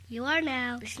You are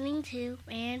now listening to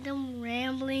Random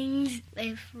Ramblings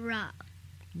with Rob.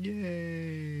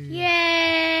 Yay!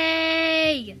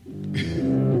 Yay!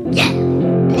 Yeah!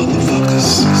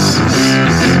 Motherfuckers.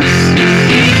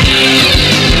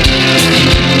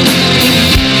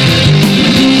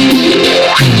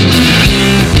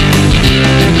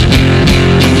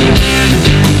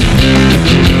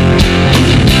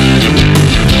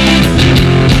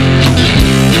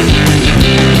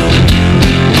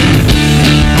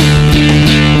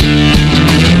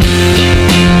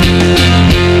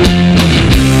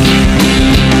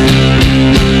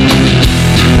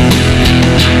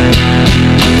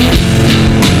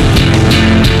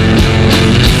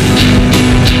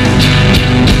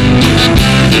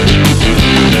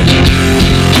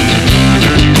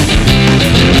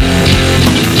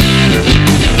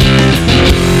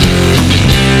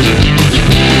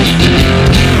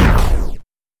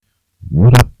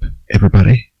 What up,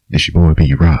 everybody? It's your boy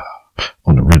B Rob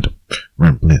on the Random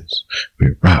Ramblings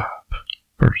with Rob.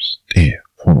 First and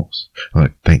foremost, I'd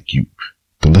like to thank you,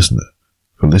 the listener,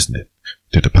 for listening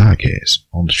to the podcast.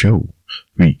 On the show,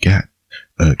 we got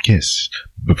a guest.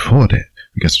 Before that,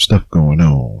 we got some stuff going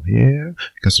on. Yeah,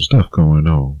 got some stuff going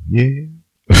on. Yeah.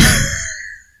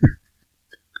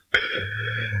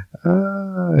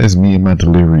 It's me and my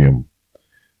delirium.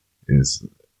 It's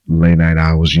late night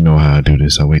hours. You know how I do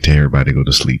this. I wait till everybody go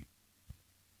to sleep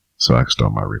so I can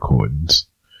start my recordings.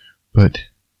 But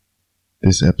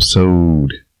this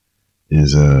episode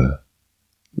is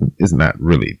not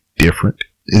really different.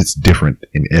 It's different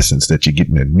in essence that you're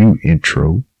getting a new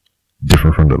intro,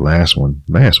 different from the last one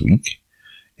last week,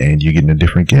 and you're getting a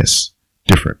different guest,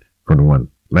 different from the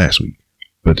one last week.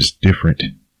 But it's different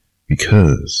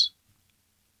because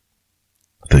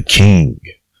the king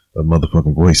of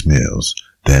motherfucking voicemails,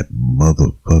 that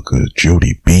motherfucker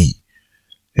Jody B,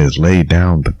 has laid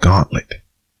down the gauntlet.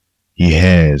 He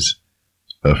has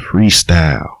a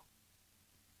freestyle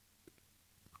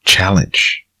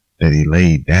challenge that he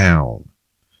laid down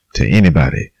to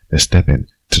anybody that's stepping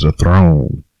to the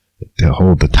throne to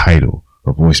hold the title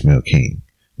of Voicemail King.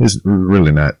 It's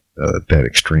really not that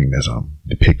extreme as I'm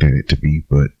depicting it to be,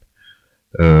 but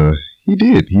he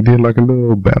did like a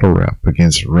little battle rap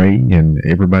against Ray and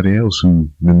everybody else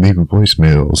who been leaving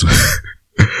voicemails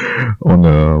on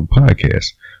the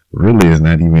podcast. Really, it's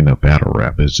not even a battle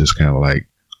rap. It's just kind of like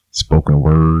spoken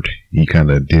word. He kind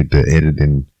of did the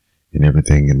editing and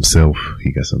everything himself.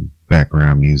 He got some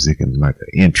background music and like an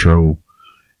intro.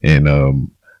 And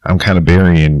I'm kind of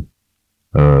burying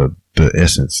the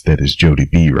essence that is Jody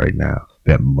B right now.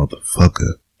 That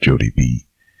motherfucker Jody B.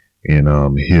 And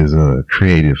his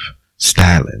creative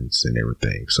stylings and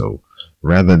everything. So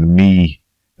rather than me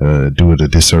do it a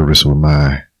disservice with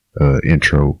my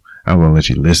intro, I'm gonna let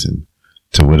you listen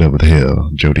to whatever the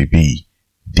hell Jody B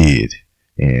did.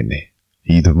 And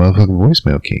he's the motherfucking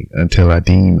voicemail king until I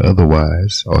deem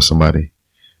otherwise, or somebody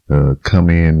come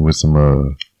in with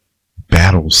some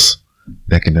battles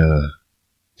that can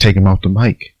take him off the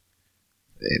mic.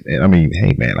 And I mean,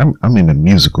 hey man, I'm in a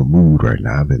musical mood right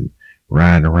now. I've been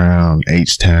riding around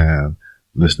H-Town,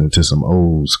 listening to some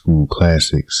old school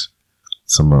classics,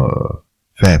 some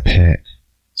Fat Pat,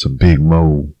 some Big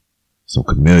Mo, some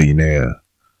Chamillionaire,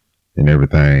 and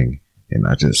everything. And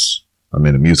I'm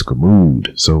in a musical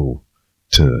mood. So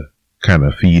to kind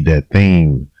of feed that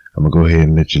theme, I'm gonna go ahead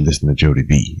and let you listen to Jody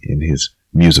B in his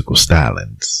musical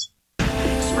stylings.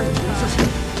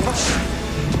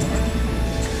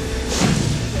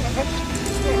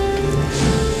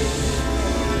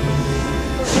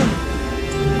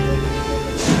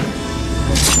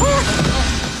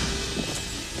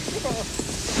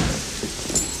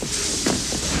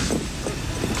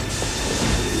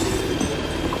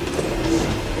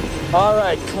 All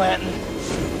right, Clanton.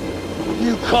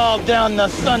 You called down the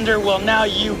thunder, well, now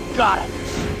you got it.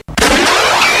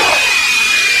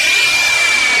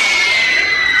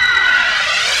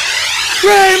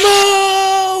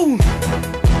 Raymond!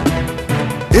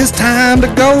 It's time to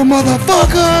go,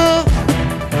 motherfucker!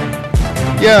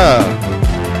 Yeah.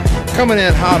 Coming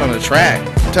in hot on the track,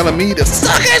 telling me to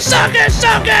suck it, suck it,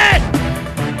 suck it!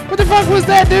 What the fuck was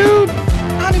that, dude?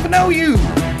 I don't even know you.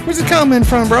 Where's it coming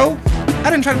from, bro? I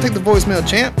didn't try to take the voicemail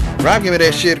champ. Rob gave me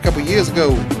that shit a couple years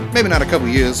ago. Maybe not a couple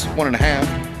years,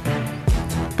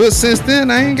 1.5. But since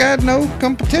then, I ain't got no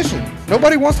competition.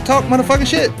 Nobody wants to talk motherfucking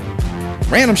shit.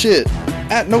 Random shit.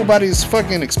 At nobody's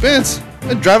fucking expense.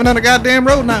 They're driving down the goddamn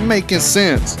road not making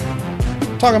sense.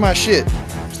 Talking my shit.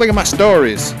 Slinging my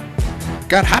stories.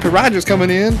 Got Hoppy Rogers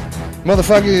coming in.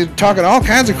 Motherfucker talking all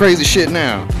kinds of crazy shit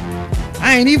now.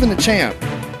 I ain't even the champ.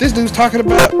 This dude's talking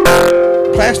about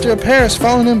plaster of Paris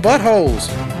falling in buttholes.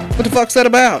 What the fuck's that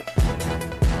about?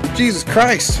 Jesus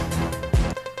Christ.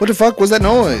 What the fuck was that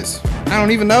noise? I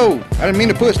don't even know. I didn't mean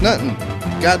to push nothing.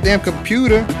 Goddamn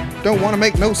computer don't want to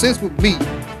make no sense with me.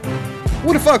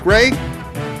 What the fuck, Ray?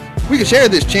 We can share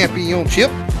this championship.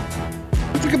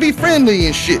 We could be friendly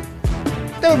and shit.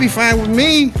 That would be fine with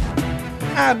me.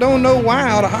 I don't know why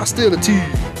all the hostility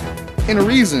and a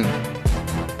reason.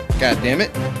 God damn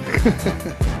it.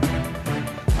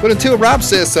 But until Rob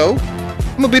says so,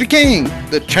 I'm gonna be the king,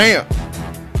 the champ.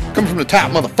 Coming from the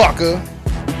top, motherfucker.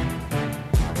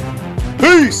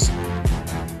 Peace!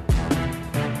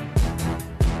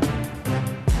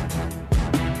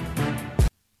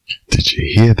 Did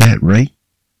you hear that, Ray?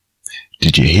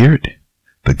 Did you hear it?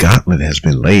 The gauntlet has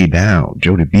been laid down.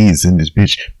 Jody B is in this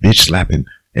bitch slapping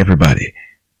everybody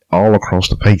all across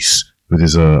the face with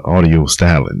his audio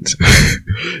stylings.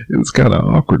 It was kind of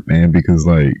awkward, man, because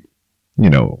like, you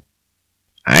know,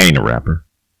 I ain't a rapper.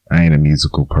 I ain't a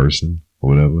musical person or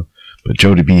whatever. But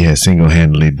Jody B has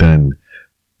single-handedly done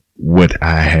what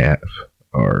I have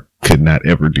or could not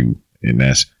ever do, and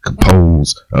that's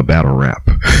compose a battle rap.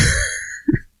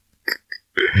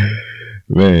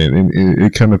 Man, and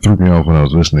it kind of threw me off when I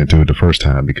was listening to it the first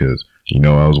time because, you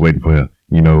know, I was waiting for,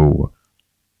 you know,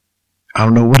 I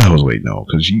don't know what I was waiting on,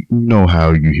 because you know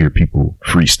how you hear people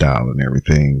freestyle and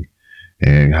everything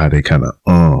and how they kind of,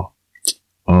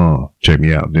 check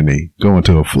me out. Then they go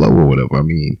into a flow or whatever. I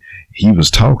mean, he was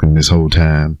talking this whole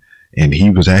time and he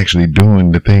was actually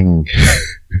doing the thing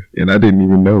and I didn't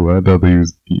even know. I thought it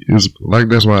was like,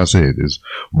 that's why I said it's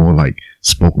more like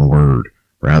spoken word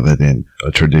rather than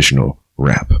a traditional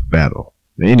rap battle.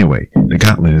 Anyway, the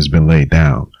gauntlet has been laid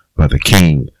down by the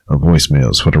king of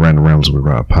voicemails for the Random Rambles with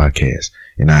Rob podcast.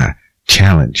 And I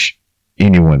challenge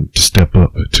anyone to step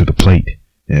up to the plate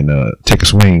and take a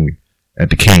swing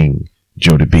at the king,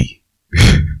 Jody B.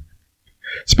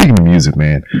 Speaking of music,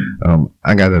 man,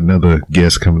 I got another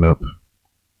guest coming up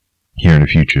here in the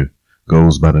future.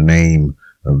 Goes by the name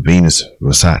of Venus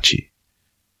Versace.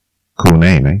 Cool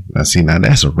name, eh? Now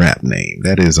that's a rap name.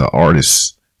 That is an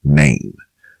artist's name.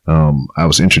 I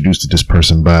was introduced to this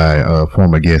person by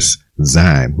former guest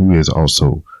Zyme, who is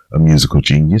also a musical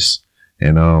genius,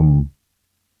 and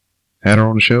had her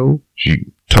on the show.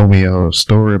 She told me a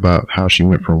story about how she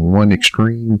went from one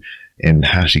extreme and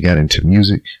how she got into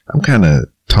music. I'm kind of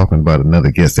talking about another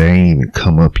guest that ain't even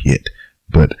come up yet,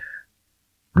 but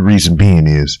the reason being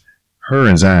is her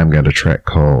and Zyme got a track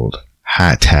called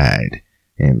High Tide,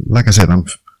 and like I said, I'm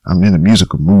in a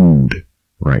musical mood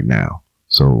right now.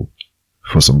 So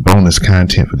for some bonus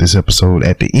content for this episode,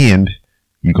 at the end,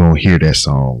 you're going to hear that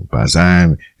song by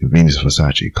Zyme and Venus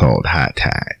Versace called High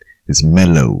Tide. It's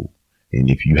mellow. And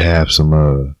if you have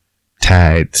some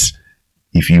tides,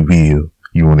 if you will,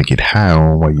 you want to get high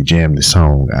on while you jam the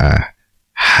song, I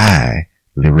highly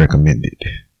recommend it.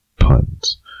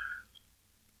 Puns.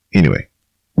 Anyway,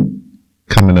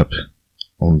 coming up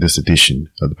on this edition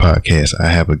of the podcast, I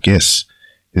have a guest.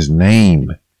 His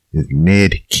name is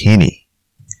Ned Kenny,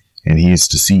 and he is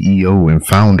the CEO and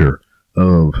founder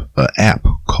of an app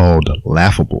called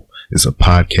Laughable. It's a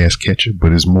podcast catcher,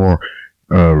 but it's more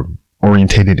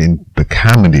orientated in the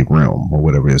comedy realm or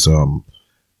whatever.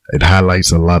 It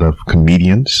highlights a lot of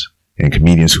comedians and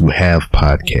comedians who have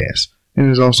podcasts, and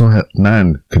there's also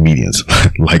non-comedians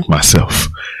like myself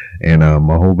and a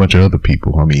whole bunch of other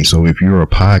people. I mean, so if you're a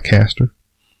podcaster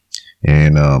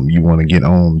and you want to get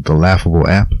on the Laughable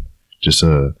app, just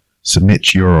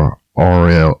submit your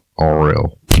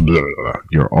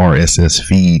your RSS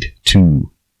feed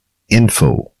to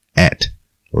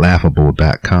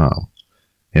info@laughable.com,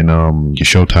 and your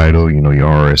show title, your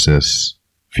RSS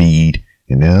feed,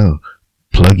 and they'll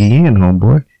plug you in,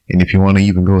 homeboy. And if you want to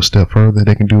even go a step further,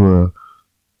 they can do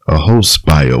a host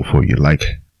bio for you, like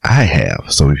I have.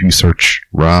 So if you search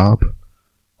Rob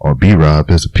or B Rob,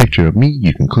 there's a picture of me.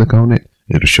 You can click on it.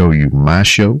 It'll show you my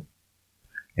show,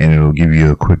 and it'll give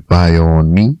you a quick bio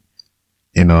on me.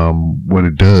 And what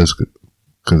it does,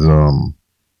 because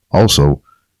also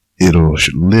it'll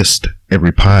list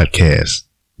every podcast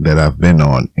that I've been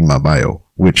on in my bio,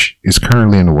 which is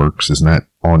currently in the works. It's not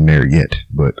on there yet,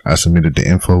 but I submitted the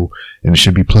info and it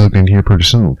should be plugged in here pretty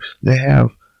soon. They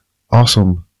have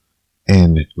awesome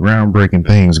and groundbreaking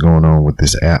things going on with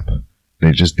this app.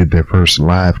 They just did their first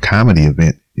live comedy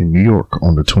event in New York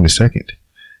on the 22nd,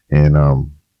 and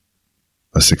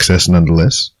a success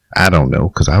nonetheless. I don't know,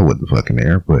 because I wasn't fucking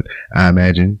there, but I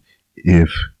imagine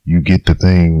if you get the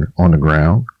thing on the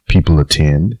ground, people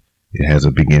attend, it has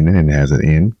a beginning and it has an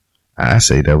end. I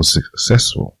say that was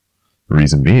successful. The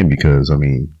reason being because, I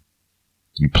mean,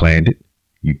 you planned it,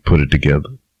 you put it together,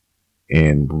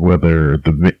 and whether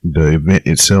the event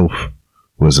itself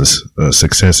was a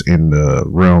success in the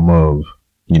realm of,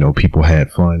 you know, people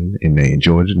had fun and they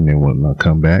enjoyed it and they want to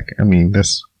come back. I mean,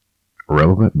 that's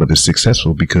irrelevant, but it's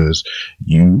successful because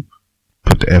you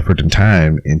put the effort and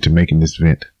time into making this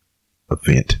event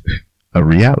a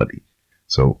reality.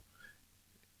 So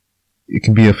it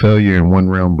can be a failure in one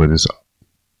realm, but it's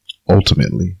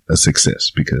ultimately a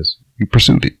success because you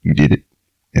pursued it, you did it,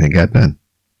 and it got done.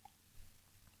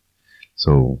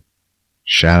 So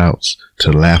shout outs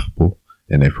to Laughable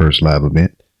and their first live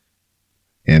event.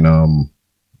 And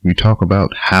we talk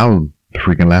about how the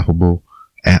freaking Laughable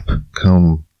app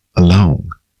come along.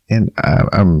 And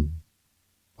I'm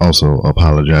also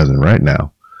apologizing right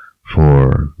now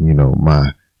for, you know,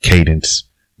 my cadence,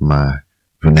 my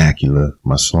vernacular,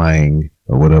 my slang,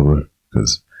 or whatever,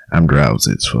 because I'm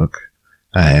drowsy as fuck.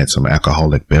 I had some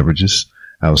alcoholic beverages.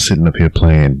 I was sitting up here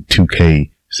playing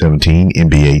 2K17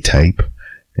 NBA type,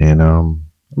 and I'm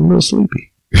a little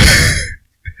sleepy.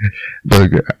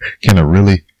 But can I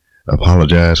really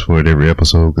apologize for it every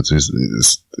episode? Because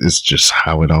it's just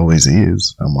how it always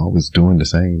is. I'm always doing the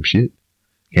same shit.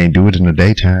 Can't do it in the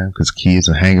daytime because kids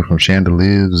are hanging from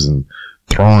chandeliers and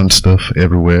throwing stuff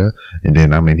everywhere. And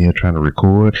then I'm in here trying to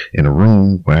record in a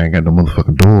room where I ain't got no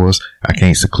motherfucking doors. I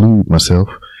can't seclude myself.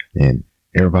 And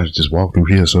everybody just walk through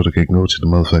here so they can go to the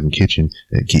motherfucking kitchen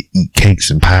and eat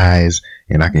cakes and pies.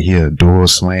 And I can hear a door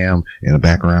slam in the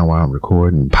background while I'm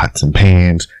recording, pots and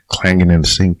pans clanging in the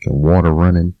sink and water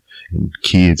running and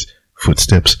kids'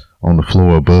 footsteps on the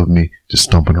floor above me just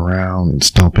stomping around and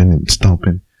stomping and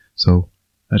stomping. So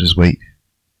I just wait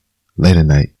late at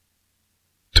night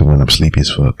to when I'm sleepy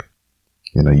as fuck.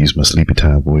 And I use my sleepy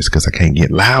time voice because I can't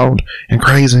get loud and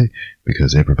crazy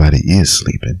because everybody is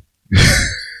sleeping.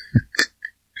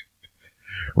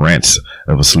 Rants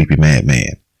of a sleepy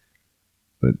madman.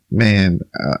 But man,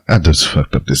 I just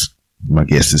fucked up my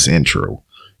guest's intro.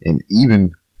 And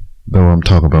even though I'm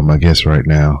talking about my guest right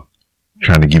now,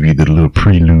 trying to give you the little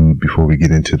prelude before we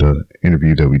get into the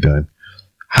interview that we done,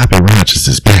 Hoppy Rogers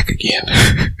is back again.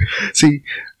 See,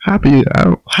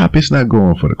 Hoppy's not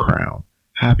going for the crown.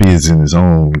 Hoppy is in his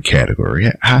own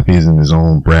category. Hoppy is in his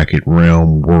own bracket,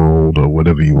 realm, world, or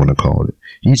whatever you want to call it.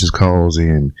 He just calls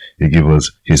in to give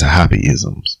us his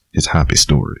Hoppyisms, his Hoppy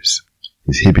stories,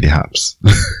 his hippity hops.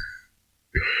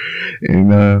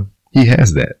 And he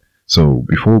has that. So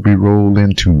before we roll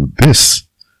into this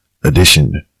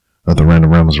edition of the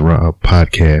Random Rambles Raw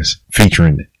podcast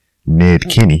featuring Ned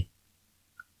Kinney,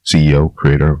 CEO,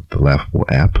 creator of the Laughable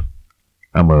app,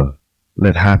 I'm going to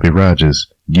let Hoppy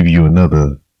Rogers give you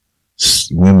another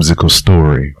whimsical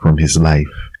story from his life.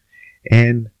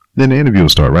 And then the interview will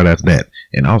start right after that.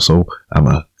 And also, I'm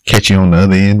going to catch you on the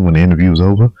other end when the interview is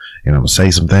over. And I'm going to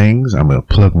say some things. I'm going to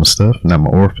plug my stuff, not my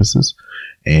orifices.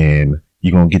 And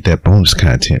you're going to get that bonus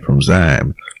content from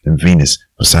Zyme and Venus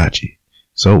Versace.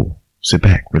 So, sit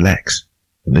back, relax,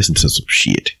 and listen to some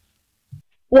shit.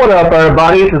 What up,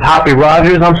 everybody? This is Hoppy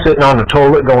Rogers. I'm sitting on the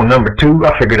toilet going number 2.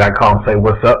 I figured I'd call and say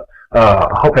what's up.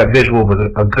 I hope that visual was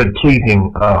a good,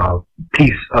 pleasing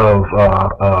piece of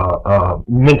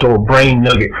mental brain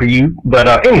nugget for you.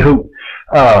 But anywho,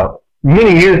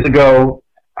 many years ago,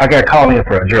 I got called in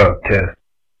for a drug test.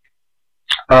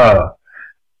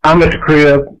 I'm at the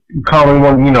crib, calling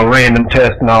one, random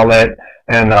test and all that,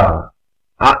 and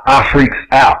I freaks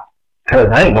out because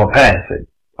I ain't gonna pass it.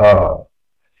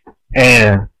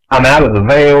 And I'm out of the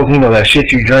Veils, that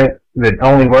shit you drink that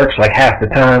only works like half the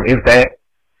time, if that.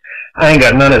 I ain't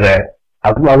got none of that.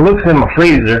 I looks in my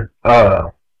freezer.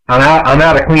 I'm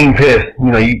out of clean piss.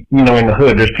 In the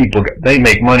hood, there's people, they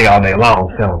make money all day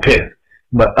long selling piss.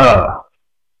 But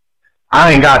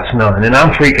I ain't got none, and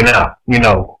I'm freaking out.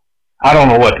 I don't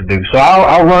know what to do. So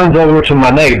I runs over to my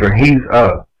neighbor. He's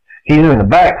in the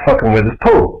back fucking with his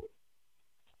pool.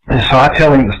 And so I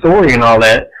tell him the story and all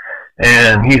that.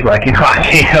 And he's like, I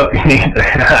can't help you either.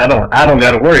 I don't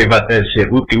got to worry about that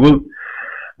shit. Whoop-de-whoop.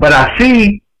 But I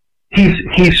see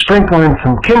he's sprinkling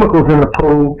some chemicals in the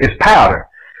pool. It's powder.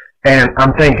 And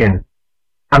I'm thinking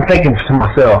to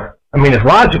myself, it's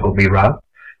logical, B-Rob.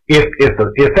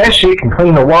 If that shit can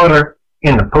clean the water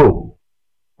in the pool,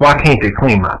 why can't it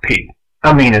clean my pee?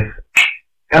 We're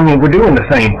doing the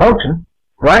same function,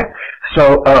 right?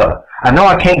 So, I know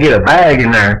I can't get a bag in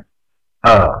there,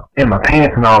 in my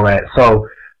pants and all that. So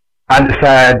I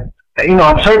decide,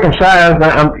 I'm circumcised.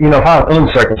 If I was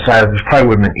uncircumcised, it probably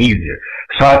would have been easier.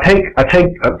 So I take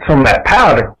some of that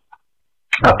powder,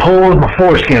 I pull my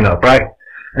foreskin up, right?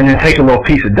 And then take a little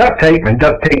piece of duct tape and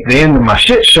duct tape the end of my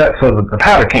shit shut so that the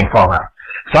powder can't fall out.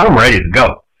 So I'm ready to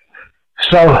go.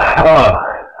 So,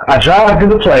 I drive to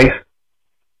the place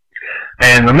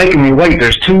and they're making me wait.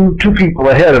 There's two people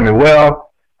ahead of me.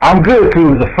 Well, I'm good if it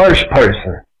was the first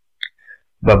person.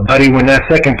 But, buddy, when that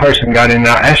second person got in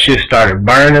there, that shit started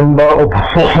burning.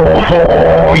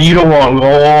 Oh, you don't want.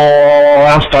 Oh,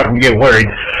 I'm starting to get worried.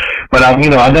 But I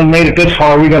done made it this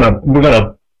far. We're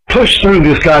gonna push through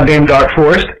this goddamn dark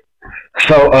forest.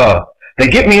 So, they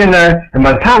get me in there, and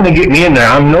by the time they get me in there,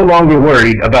 I'm no longer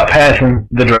worried about passing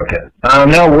the drug test.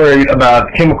 I'm now worried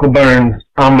about chemical burns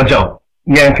on my junk.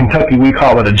 Yeah, in Kentucky we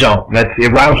call it a junk.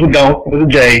 It rhymes with don't with a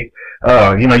J.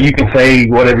 You can say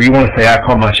whatever you want to say. I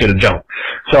call my shit a junk.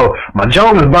 So my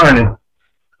junk is burning.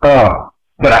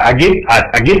 But I get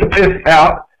the piss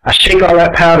out. I shake all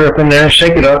that powder up in there,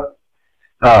 shake it up.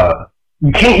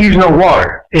 You can't use no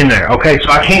water in there, okay? So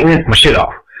I can't rinse my shit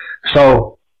off.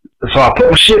 So I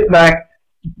put my shit back,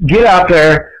 get out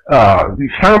there,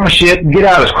 find my shit, get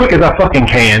out as quick as I fucking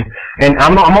can, and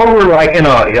I'm over like in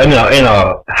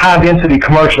a high density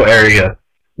commercial area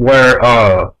where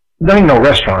there ain't no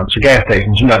restaurants or gas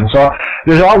stations or nothing. So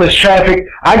there's all this traffic.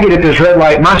 I get at this red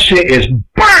light, my shit is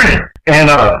burning, and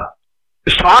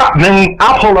so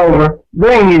I pull over.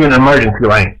 There ain't even an emergency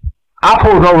lane. I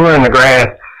pulls over in the grass,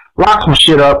 locks my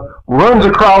shit up, runs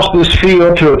across this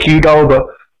field to a Qdoba,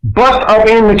 busts up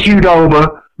in the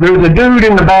Qdoba. There's a dude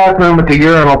in the bathroom at the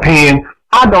urinal peeing.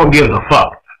 I don't give a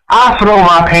fuck. I throw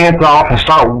my pants off and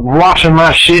start washing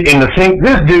my shit in the sink.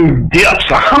 This dude dips.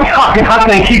 I'm talking, I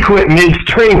think he quit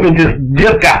midstream and just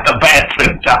dipped out the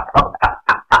bathroom.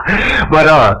 But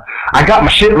I got my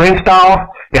shit rinsed off.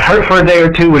 It hurt for a day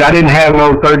or two, but I didn't have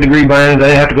no third-degree burns. I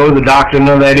didn't have to go to the doctor.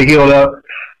 None of that. It healed up.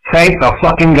 Thank the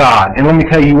fucking God. And let me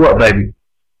tell you what, baby.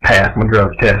 Passed my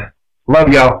drug test. Love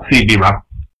y'all. See you, D-Rock.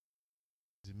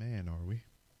 Man, are we?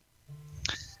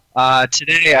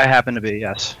 Today I happen to be,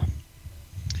 yes.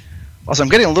 Also, I'm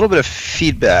getting a little bit of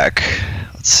feedback.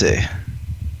 Let's see.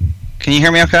 Can you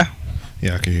hear me okay?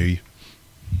 Yeah, I can hear you.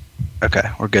 Okay,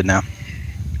 we're good now.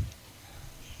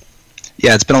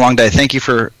 Yeah, it's been a long day. Thank you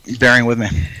for bearing with me.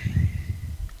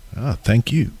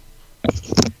 Thank you.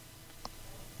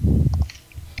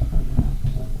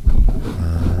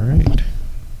 Alright.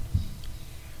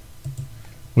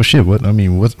 Well, shit,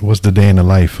 what's the day in the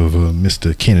life of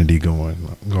Mr. Kennedy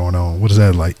going on? What is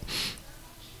that like?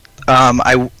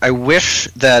 I wish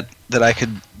that I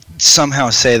could somehow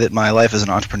say that my life as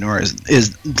an entrepreneur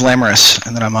is glamorous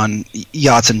and that I'm on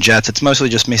yachts and jets. It's mostly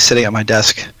just me sitting at my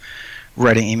desk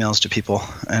writing emails to people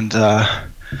and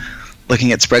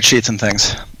looking at spreadsheets and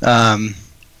things.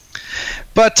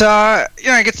 But I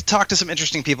get to talk to some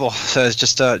interesting people. So it's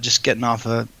just getting off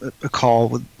a call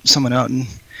with someone out in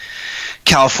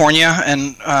California,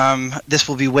 and this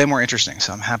will be way more interesting.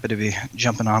 So I'm happy to be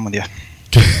jumping on with you.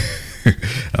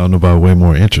 I don't know about way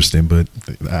more interesting, but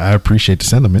I appreciate the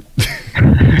sentiment.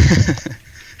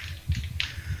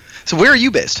 So where are you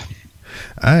based?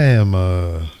 I am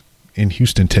in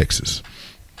Houston, Texas.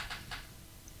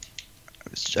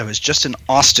 I was just in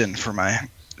Austin for my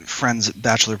friend's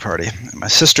bachelor party. My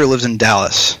sister lives in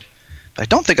Dallas. But I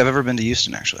don't think I've ever been to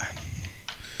Houston, actually.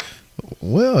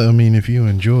 Well, if you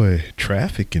enjoy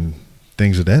traffic and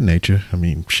things of that nature,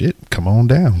 shit, come on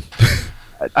down.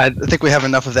 I think we have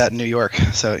enough of that in New York,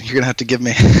 so you're going to have to give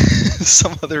me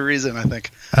some other reason, I think.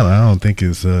 I don't think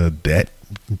it's that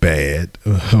bad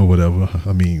or whatever.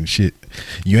 Shit,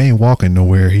 you ain't walking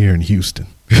nowhere here in Houston.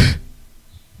 You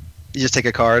just take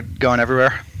a car going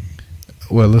everywhere?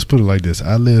 Well, let's put it like this.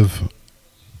 I live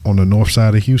on the north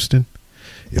side of Houston.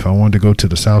 If I wanted to go to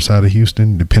the south side of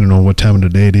Houston, depending on what time of the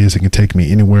day it is, it can take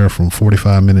me anywhere from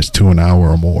 45 minutes to an hour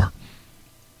or more.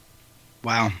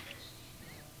 Wow.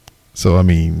 So,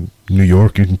 New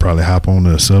York, you can probably hop on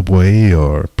the subway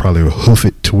or probably hoof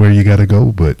it to where you got to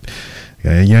go, but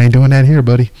you ain't doing that here,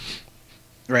 buddy.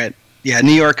 Right. Yeah,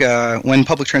 New York, when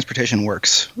public transportation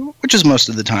works, which is most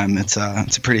of the time, it's a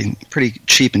pretty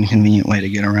cheap and convenient way to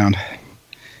get around.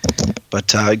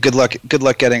 But good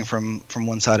luck getting from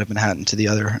one side of Manhattan to the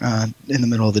other in the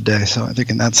middle of the day. So I think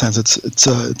in that sense, it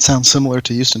sounds similar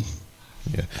to Houston.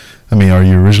 Yeah. Are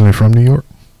you originally from New York?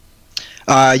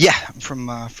 Yeah, from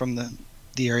the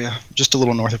area, just a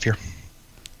little north of here.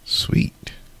 Sweet.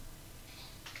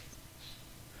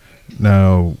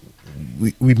 Now,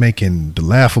 we making the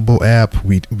Laughable app.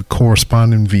 We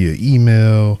corresponding via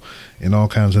email and all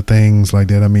kinds of things like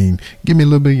that. Give me a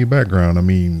little bit of your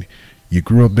background. You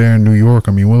grew up there in New York.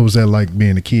 What was that like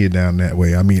being a kid down that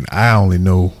way? I only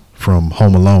know from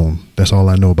Home Alone. That's all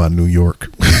I know about New York.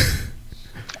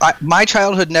 My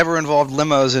childhood never involved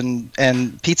limos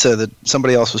and pizza that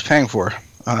somebody else was paying for,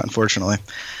 unfortunately.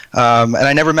 And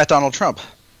I never met Donald Trump.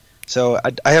 So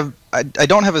I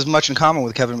don't have as much in common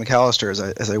with Kevin McAllister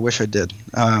as I wish I did.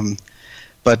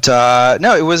 But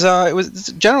no, it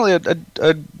was generally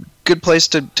a good place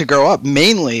to grow up,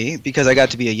 mainly because I got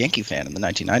to be a Yankee fan in the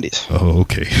 1990s. Oh,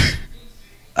 okay.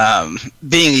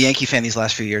 Being a Yankee fan these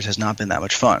last few years has not been that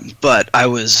much fun. But I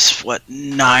was,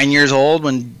 9 years old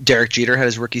when Derek Jeter had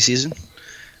his rookie season.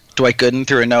 Dwight Gooden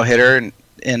threw a no-hitter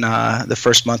in the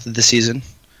first month of the season,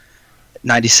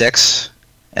 96,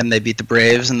 and they beat the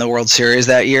Braves in the World Series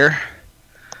that year.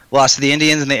 Lost to the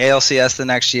Indians in the ALCS the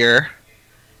next year.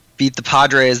 Beat the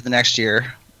Padres the next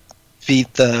year.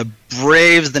 Beat the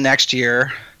Braves the next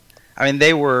year. I mean,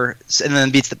 and then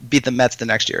beat the Mets the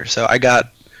next year. So I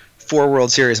got 4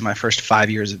 World Series in my first 5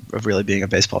 years of really being a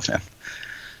baseball fan.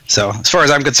 So as far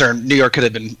as I'm concerned, New York could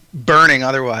have been burning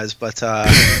otherwise, but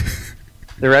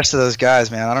the rest of those guys,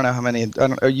 man, I don't know how many.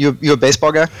 Are you a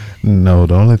baseball guy? No,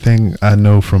 the only thing I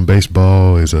know from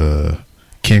baseball is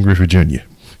Ken Griffey Jr.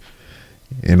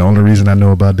 And the only reason I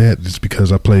know about that is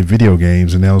because I played video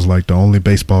games, and that was like the only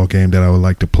baseball game that I would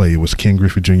like to play was Ken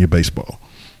Griffey Jr. baseball.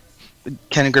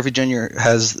 Ken Griffey Jr.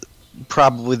 has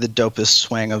probably the dopest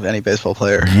swing of any baseball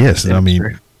player. Yes, I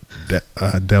mean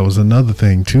that was another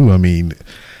thing too. I mean,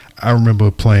 I remember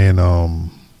playing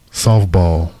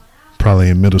softball probably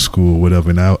in middle school, or whatever,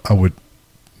 and I would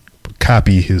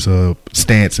copy his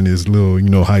stance and his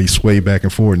little, how he swayed back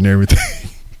and forth and everything.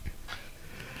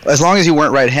 As long as you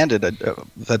weren't right-handed,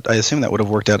 I assume that would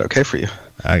have worked out okay for you.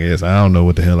 I guess. I don't know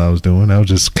what the hell I was doing. I was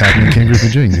just copying Ken Griffey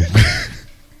Jr.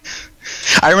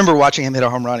 I remember watching him hit a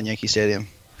home run in Yankee Stadium,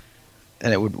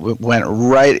 and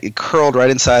it curled right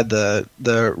inside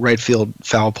the right field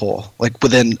foul pole, like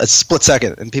within a split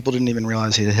second, and people didn't even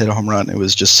realize he had hit a home run. It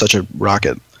was just such a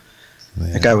rocket.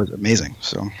 Man. That guy was amazing.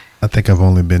 So I think I've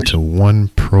only been to one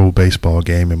pro baseball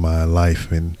game in my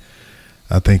life, and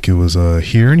I think it was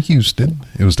here in Houston.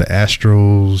 It was the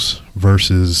Astros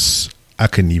versus, I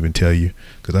couldn't even tell you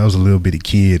because I was a little bitty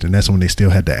kid, and that's when they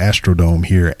still had the Astrodome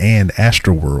here and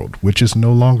Astroworld, which is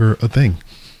no longer a thing.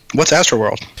 What's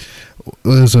Astroworld? It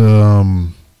was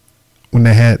when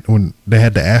they had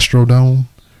the Astrodome,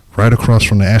 right across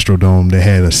from the Astrodome, they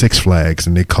had a Six Flags,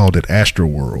 and they called it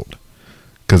Astroworld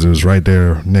because it was right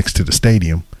there next to the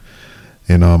stadium.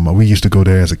 And we used to go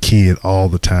there as a kid all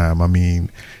the time. I mean,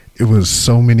 it was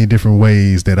so many different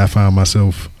ways that I found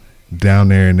myself down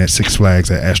there in that Six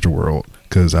Flags at Astroworld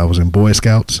because I was in Boy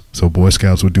Scouts. So Boy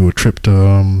Scouts would do a trip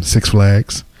to Six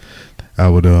Flags. I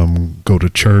would go to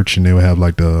church, and they would have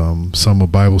like the summer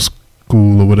Bible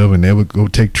school or whatever, and they would go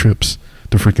take trips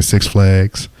to freaking Six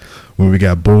Flags. When we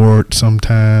got bored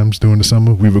sometimes during the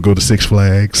summer, we would go to Six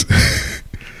Flags.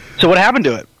 So what happened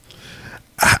to it?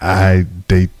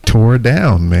 They tore it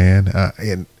down, man.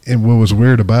 And what was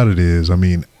weird about it is, I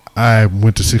mean, I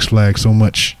went to Six Flags so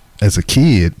much as a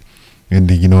kid,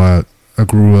 and I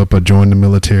grew up, I joined the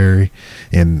military,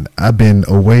 and I've been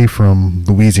away from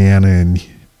Louisiana and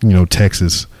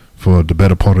Texas for the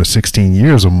better part of 16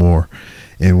 years or more.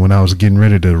 And when I was getting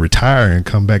ready to retire and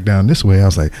come back down this way, I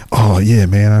was like, oh yeah,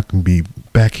 man, I can be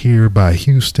back here by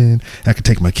Houston. I can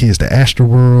take my kids to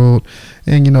Astroworld.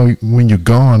 And when you're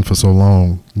gone for so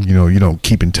long, you don't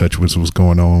keep in touch with what's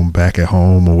going on back at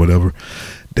home or whatever.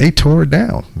 They tore it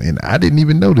down, and I didn't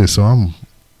even notice. So I'm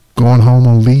going home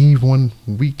on leave one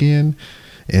weekend,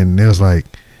 and they was like,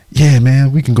 yeah,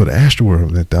 man, we can go to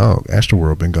Astroworld. That dog,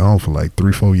 Astroworld been gone for like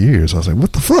 3-4 years. I was like,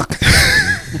 what the fuck?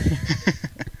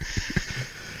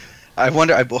 I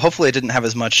wonder. Hopefully, it didn't have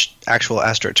as much actual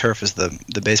AstroTurf as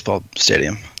the baseball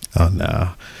stadium. Oh no,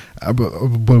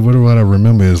 but what I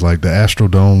remember is like the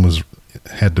Astrodome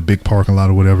had the big parking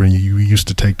lot or whatever, and you used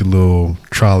to take the little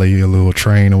trolley, a little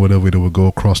train or whatever that would go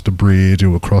across the bridge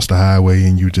or across the highway,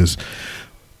 and you just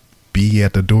be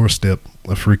at the doorstep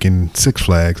of freaking Six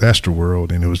Flags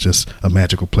Astroworld, and it was just a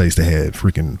magical place. They had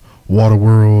freaking Water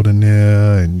World in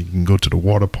there, and you can go to the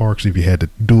water parks if you had the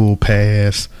dual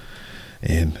pass.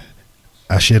 And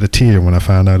I shed a tear when I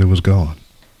found out it was gone.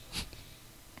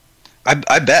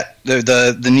 I bet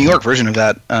the New York version of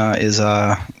that is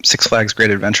Six Flags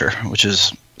Great Adventure, which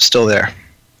is still there.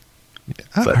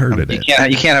 I've heard of that.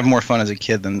 You can't have more fun as a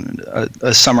kid than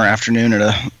a summer afternoon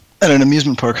at an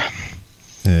amusement park.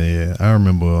 Yeah. I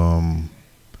remember.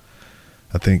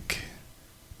 I think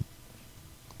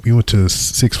we went to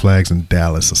Six Flags in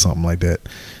Dallas or something like that,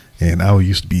 and I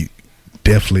used to be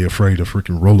definitely afraid of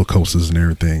freaking roller coasters and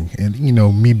everything. And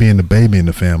me being the baby in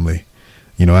the family,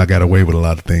 I got away with a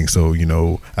lot of things. So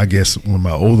I guess when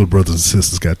my older brothers and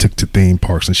sisters got took to theme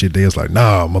parks and shit, they was like,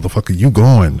 nah, motherfucker, you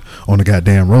going on the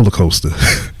goddamn roller coaster.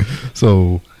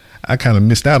 So I kind of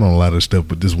missed out on a lot of stuff.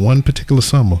 But this one particular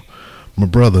summer, my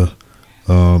brother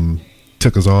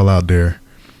took us all out there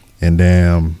and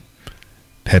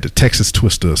had the Texas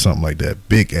Twister or something like that,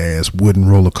 big ass wooden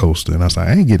roller coaster. And I was like,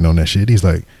 I ain't getting on that shit. He's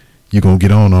like, "You're gonna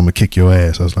get on, I'm gonna kick your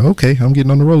ass." I was like, "Okay, I'm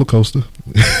getting on the roller coaster."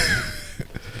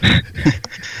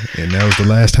 And that was the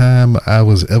last time I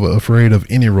was ever afraid of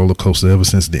any roller coaster ever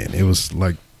since then. It was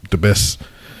like the best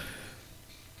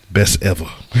ever.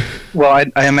 Well,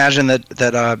 I imagine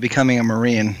that becoming a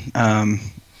Marine,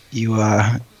 you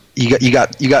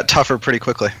got tougher pretty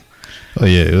quickly. Oh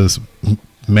yeah, it was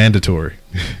mandatory.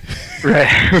 Right.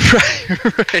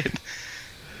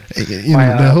 You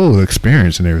know, that whole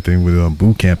experience and everything with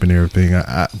boot camp and everything,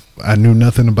 I knew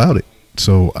nothing about it.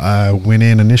 So I went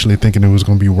in initially thinking it was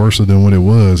going to be worse than what it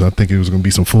was. I think it was going to be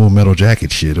some Full Metal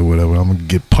Jacket shit or whatever. I'm going to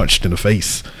get punched in the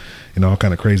face and all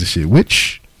kind of crazy shit,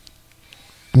 which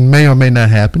may or may not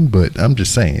happen, but I'm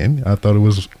just saying, I thought it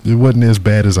wasn't as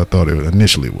bad as I thought it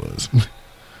initially was.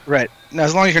 Right. Now,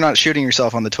 as long as you're not shooting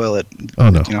yourself on the toilet, oh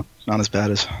no, you know, it's not as bad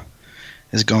as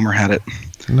Gomer had it.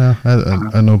 No,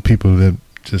 I know people that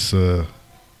just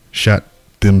shot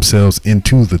themselves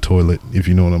into the toilet, if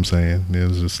you know what I'm saying. It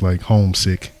was just like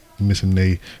homesick, missing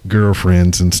their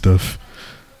girlfriends and stuff.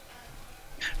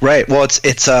 Right. Well,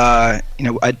 it's you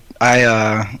know,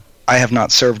 I have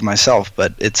not served myself,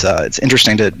 but it's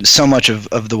interesting to so much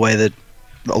of the way that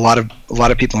a lot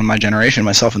of people in my generation,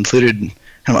 myself included,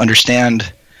 kind of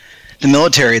understand the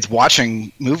military. It's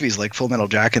watching movies like Full Metal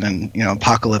Jacket and, you know,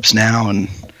 Apocalypse Now, and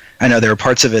I know there are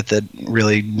parts of it that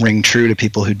really ring true to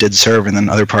people who did serve, and then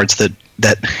other parts that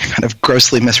kind of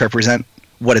grossly misrepresent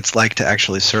what it's like to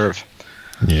actually serve.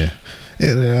 Yeah,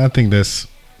 I think that's,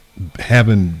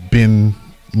 having been,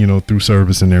 you know, through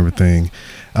service and everything,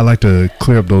 I like to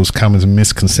clear up those common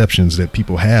misconceptions that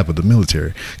people have of the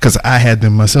military, because I had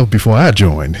them myself before I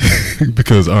joined.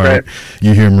 Because all right,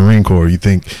 you hear Marine Corps, you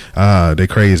think they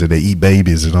crazy, they eat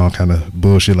babies and all kind of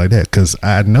bullshit like that. Because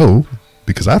I know,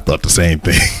 because I thought the same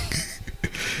thing.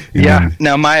 Yeah.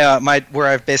 Now my where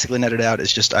I've basically netted out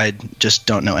is just I just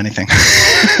don't know anything.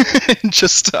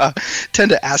 Just tend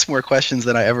to ask more questions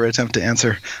than I ever attempt to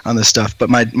answer on this stuff. But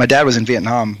my dad was in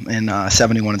Vietnam in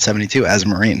 71 and 72 as a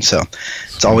Marine, so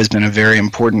it's always been a very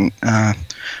important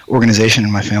organization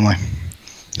in my family,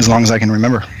 as long as I can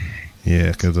remember.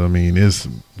 Yeah, because I mean,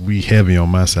 we heavy on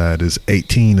my side. There's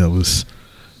 18 of us.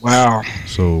 Wow.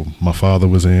 So my father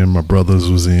was in, my brothers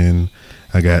was in.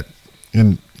 I got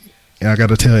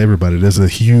to tell everybody, there's a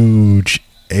huge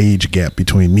age gap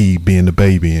between me being the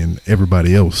baby and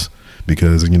everybody else,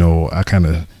 because, you know, I kind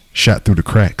of shot through the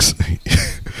cracks.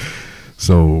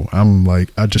 So I'm like,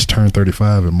 I just turned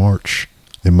 35 in March,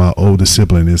 and my oldest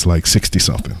sibling is like 60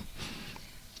 something.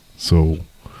 So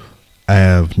I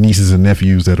have nieces and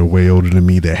nephews that are way older than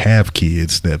me that have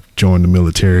kids that joined the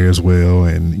military as well.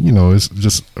 And, you know, it's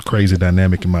just a crazy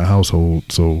dynamic in my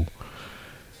household. So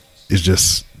it's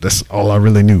just, that's all I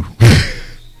really knew.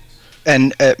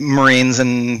 And Marines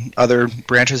and other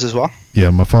branches as well? Yeah,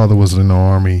 my father was in the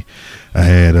Army. I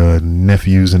had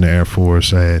nephews in the Air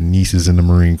Force. I had nieces in the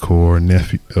Marine Corps,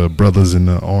 brothers in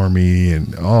the Army,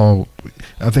 and all.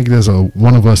 I think there's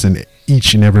one of us in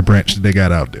each and every branch that they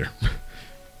got out there.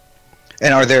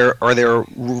 And are there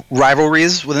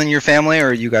rivalries within your family, or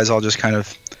are you guys all just kind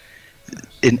of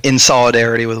in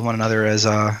solidarity with one another as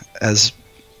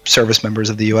service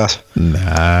members of the U.S.? Nah,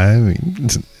 I mean,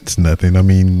 it's nothing. I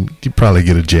mean, you probably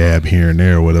get a jab here and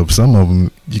there or whatever. Some of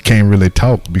them you can't really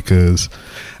talk, because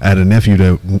I had a nephew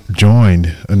that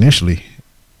joined initially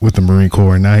with the Marine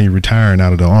Corps, and now he's retiring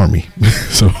out of the Army.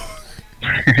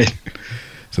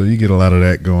 So you get a lot of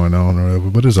that going on or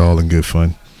whatever, but it's all in good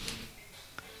fun.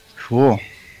 Cool.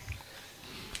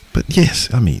 But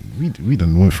yes, I mean, we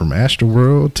done went from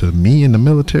Astroworld to me in the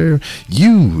military.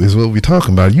 You is what we're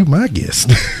talking about. You my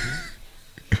guest.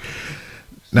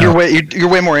 Now, you're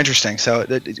way more interesting. So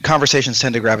the conversations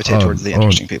tend to gravitate towards the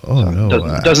interesting people. Oh, so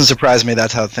no, it doesn't surprise me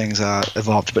that's how things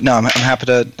evolved. But no, I'm happy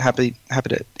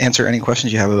to answer any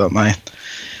questions you have about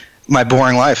my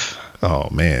boring life. Oh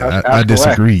man, I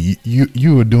disagree.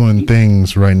 You are doing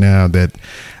things right now that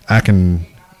I can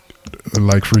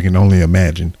like freaking only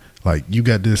imagine. Like, you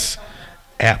got this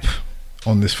app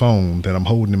on this phone that I'm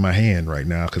holding in my hand right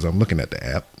now because I'm looking at the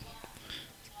app.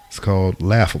 It's called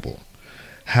Laughable.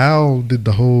 How did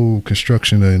the whole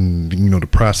construction and, you know, the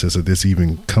process of this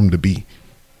even come to be?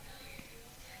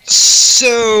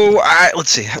 So, let's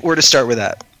see, where to start with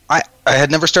that. I had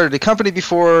never started a company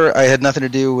before. I had nothing to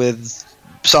do with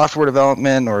software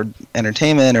development or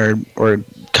entertainment or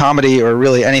comedy or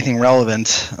really anything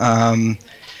relevant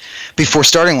before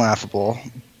starting Laughable.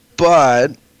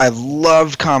 But I've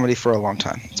loved comedy for a long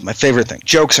time. It's my favorite thing.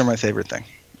 Jokes are my favorite thing.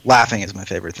 Laughing is my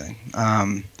favorite thing.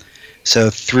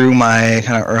 So through my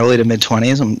kind of early to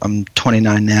mid-20s, I'm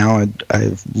 29 now,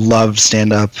 I've loved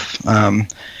stand-up.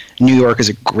 New York is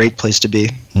a great place to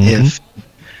be if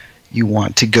you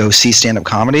want to go see stand-up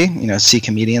comedy, see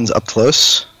comedians up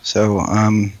close. So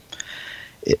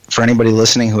for anybody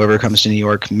listening, whoever comes to New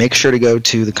York, make sure to go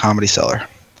to the Comedy Cellar.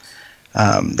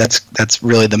 That's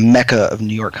really the mecca of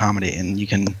New York comedy, and you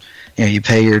can, you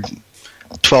pay your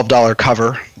 $12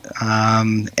 cover,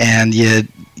 and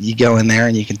you go in there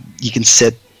and you can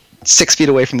sit 6 feet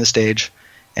away from the stage,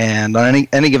 and on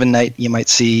any given night you might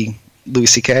see Louis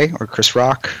C.K. or Chris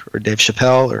Rock or Dave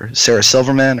Chappelle or Sarah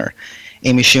Silverman or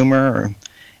Amy Schumer or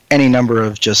any number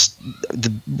of just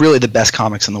really the best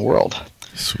comics in the world.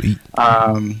 Sweet.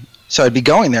 So I'd be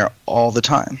going there all the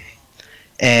time,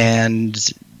 and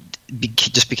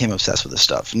just became obsessed with this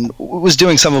stuff, and was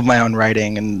doing some of my own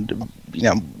writing and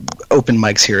open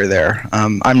mics here or there.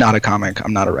 I'm not a comic.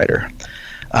 I'm not a writer,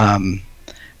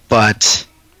 but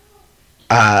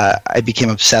I became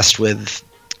obsessed with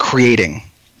creating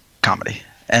comedy,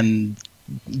 and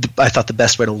I thought the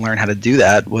best way to learn how to do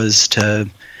that was to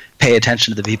pay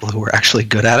attention to the people who were actually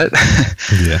good at it.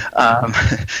 Yeah.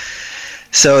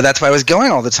 So that's why I was going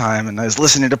all the time, and I was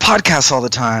listening to podcasts all the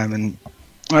time, and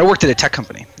I worked at a tech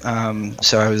company.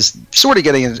 So I was sort of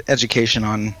getting an education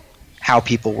on how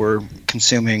people were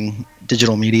consuming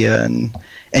digital media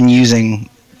and using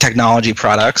technology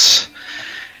products.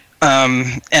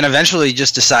 And eventually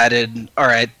just decided, all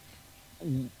right,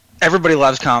 everybody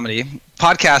loves comedy.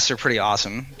 Podcasts are pretty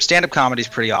awesome. Stand-up comedy is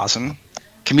pretty awesome.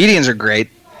 Comedians are great,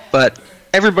 but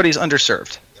everybody's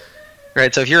underserved,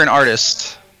 right? So if you're an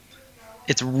artist,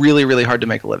 it's really, really hard to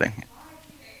make a living.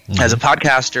 Mm-hmm. As a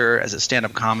podcaster, as a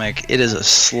stand-up comic, it is a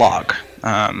slog.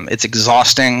 It's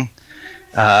exhausting.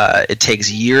 It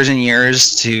takes years and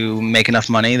years to make enough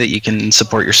money that you can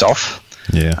support yourself.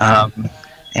 Yeah.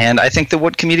 And I think that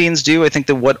what comedians do, I think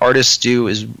that what artists do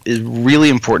is really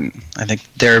important. I think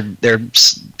they're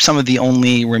some of the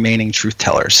only remaining truth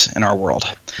tellers in our world.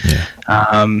 Yeah.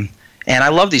 And I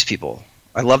love these people.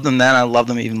 I love them then. I love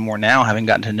them even more now, having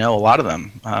gotten to know a lot of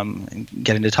them, and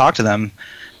getting to talk to them.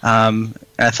 And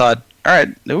I thought, all right,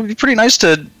 it would be pretty nice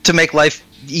to make life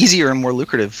easier and more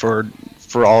lucrative for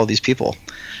all of these people.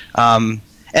 And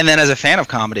then as a fan of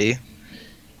comedy,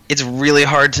 it's really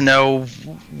hard to know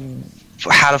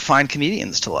how to find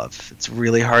comedians to love. It's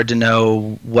really hard to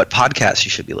know what podcasts you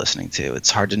should be listening to.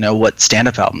 It's hard to know what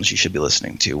stand-up albums you should be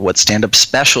listening to. What stand-up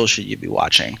specials should you be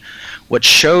watching? What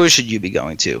shows should you be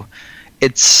going to? I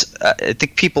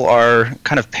think people are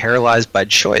kind of paralyzed by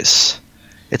choice.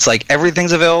 It's like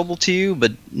everything's available to you,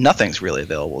 but nothing's really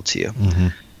available to you.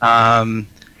 Mm-hmm.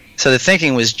 So the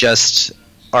thinking was just,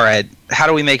 all right, how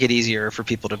do we make it easier for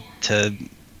people to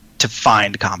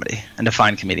find comedy and to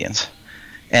find comedians?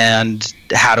 And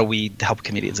how do we help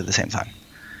comedians at the same time?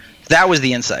 That was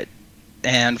the insight.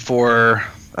 And for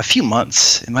a few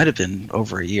months, it might have been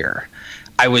over a year,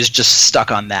 I was just stuck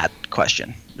on that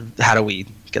question. How do we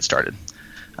get started?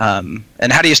 And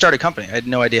how do you start a company? I had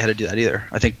no idea how to do that either.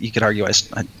 I think you could argue I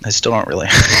still don't really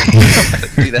know how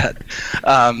to do that.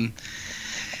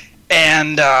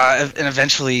 And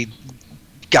eventually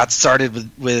got started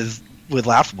with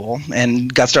Laughable,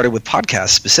 and got started with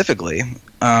podcasts specifically.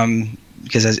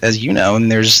 Because as you know,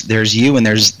 and there's you, and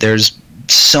there's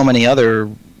so many other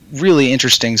really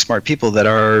interesting, smart people that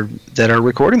are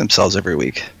recording themselves every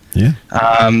week. Yeah.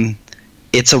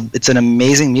 It's an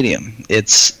amazing medium.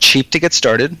 It's cheap to get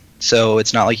started, so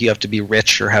it's not like you have to be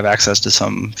rich or have access to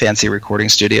some fancy recording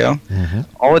studio. Mm-hmm.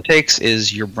 All it takes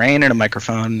is your brain and a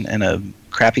microphone and a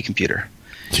crappy computer,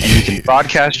 and you can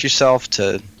broadcast yourself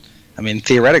to,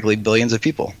 theoretically, billions of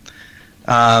people.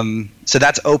 So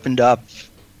that's opened up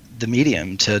the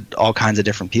medium to all kinds of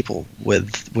different people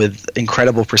with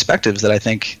incredible perspectives that I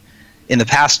think in the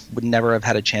past would never have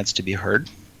had a chance to be heard.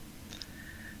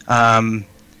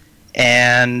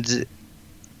 And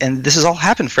this has all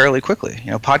happened fairly quickly.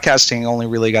 Podcasting only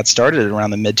really got started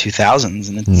around the mid 2000s,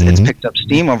 and it's picked up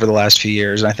steam over the last few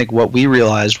years. And I think what we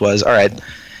realized was, all right,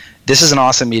 this is an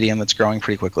awesome medium that's growing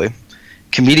pretty quickly.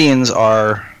 Comedians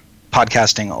are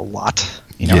podcasting a lot.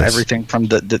 Yes. Everything from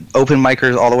the open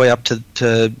micers all the way up to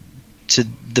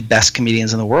the best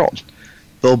comedians in the world.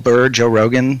 Bill Burr, Joe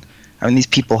Rogan. These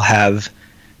people have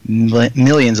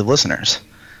millions of listeners,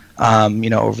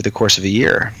 over the course of a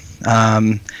year.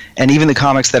 And even the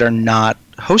comics that are not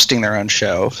hosting their own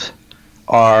shows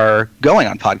are going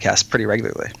on podcasts pretty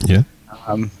regularly. Yeah.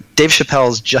 Dave Chappelle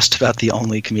is just about the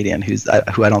only comedian who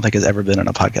I don't think has ever been on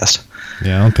a podcast.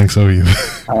 Yeah, I don't think so either.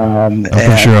 I'm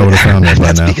pretty sure I would have found that by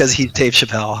now. That's because he's Dave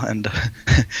Chappelle, and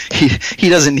he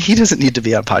doesn't need to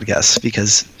be on podcasts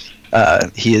because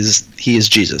he is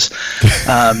Jesus.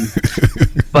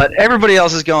 But everybody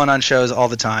else is going on shows all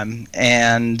the time,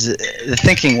 and the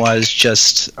thinking was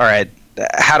just, all right,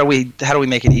 how do we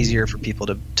make it easier for people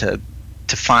to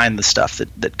find the stuff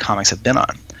that comics have been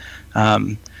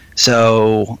on.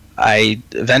 So I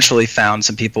eventually found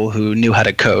some people who knew how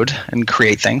to code and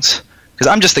create things, because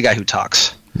I'm just the guy who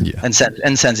talks and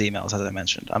sends emails, as I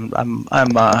mentioned. I'm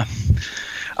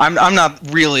not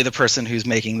really the person who's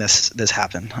making this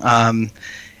happen.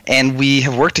 And we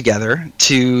have worked together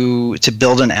to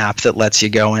build an app that lets you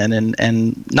go in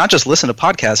and not just listen to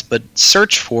podcasts, but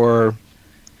search for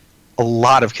a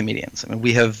lot of comedians. I mean,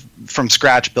 we have from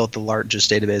scratch built the largest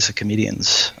database of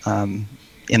comedians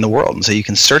in the world. And so you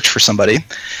can search for somebody,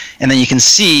 and then you can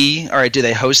see, all right, do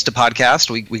they host a podcast?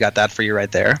 We got that for you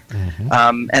right there.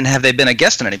 Mm-hmm. And have they been a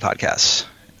guest on any podcasts?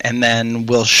 And then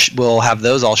we'll have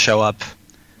those all show up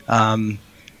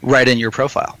right in your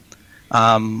profile,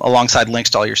 alongside links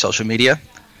to all your social media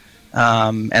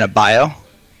and a bio,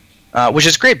 which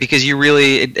is great because you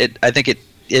really, I think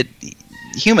it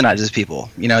humanizes people.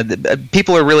 You know,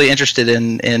 people are really interested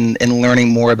in learning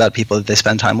more about people that they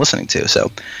spend time listening to.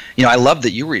 So, you know, I love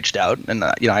that you reached out, and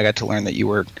you know, I got to learn that you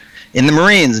were in the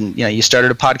Marines, and you know, you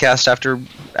started a podcast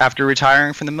after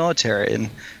retiring from the military, and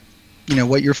you know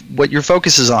what your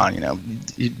focus is on. You know,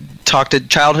 you talk to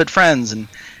childhood friends, and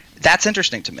that's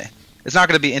interesting to me. It's not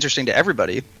going to be interesting to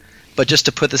everybody, but just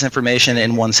to put this information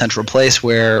in one central place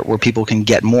where people can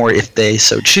get more if they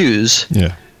so choose.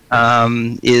 Yeah.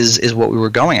 Is what we were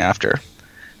going after.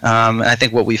 And I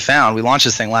think what we found, we launched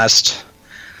this thing last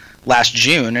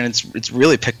June, and it's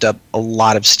really picked up a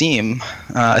lot of steam,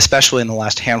 especially in the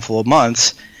last handful of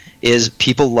months, is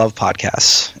people love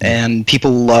podcasts, and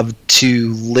people love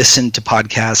to listen to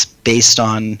podcasts based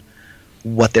on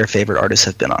what their favorite artists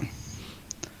have been on.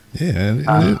 Yeah,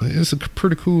 it's a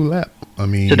pretty cool app. I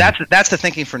mean, so that's the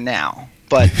thinking for now.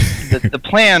 But the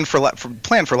plan for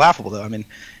Laughable, though, I mean,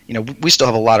 you know, we still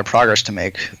have a lot of progress to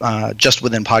make just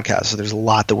within podcasts. So there's a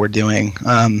lot that we're doing.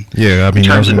 I mean, in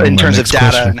terms of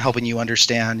data and helping you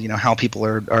understand, you know, how people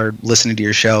are listening to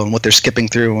your show and what they're skipping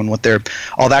through and what they're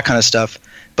all that kind of stuff.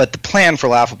 But the plan for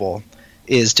Laughable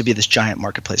is to be this giant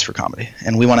marketplace for comedy,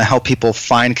 and we want to help people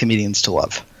find comedians to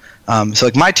love. So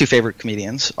like my two favorite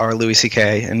comedians are Louis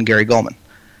C.K. and Gary Goldman.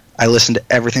 I listen to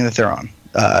everything that they're on.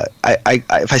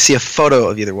 If I see a photo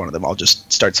of either one of them, I'll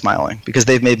just start smiling because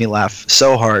they've made me laugh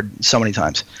so hard so many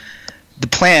times. The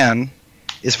plan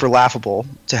is for Laughable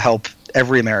to help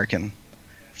every American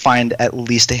find at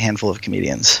least a handful of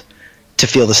comedians to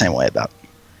feel the same way about.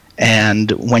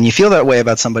 And when you feel that way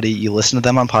about somebody, you listen to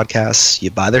them on podcasts,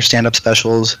 you buy their stand-up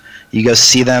specials, you go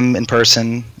see them in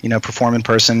person, you know, perform in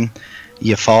person,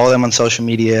 you follow them on social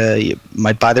media, you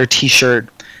might buy their T-shirt,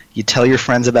 you tell your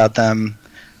friends about them.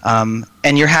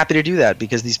 And you're happy to do that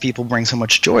because these people bring so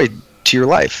much joy to your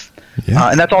life. Yeah.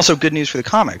 And that's also good news for the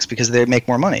comics because they make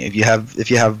more money. If you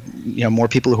have you know, more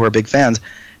people who are big fans,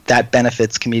 that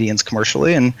benefits comedians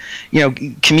commercially. And you know,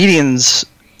 comedians,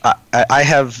 I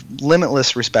have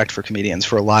limitless respect for comedians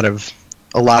for a lot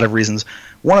of reasons.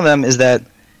 One of them is that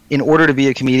in order to be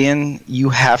a comedian, you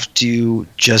have to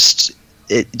just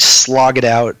slog it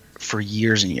out for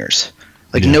years and years.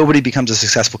 Like nobody becomes a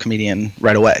successful comedian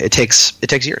right away. It takes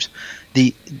years.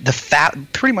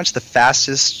 Pretty much the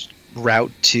fastest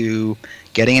route to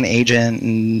getting an agent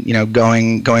and, you know,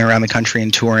 going around the country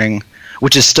and touring,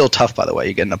 which is still tough, by the way.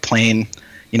 You get in a plane,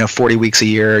 you know, 40 weeks a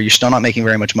year. You're still not making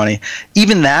very much money.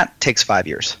 Even that takes 5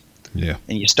 years. Yeah.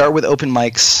 And you start with open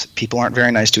mics. People aren't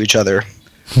very nice to each other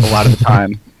a lot of the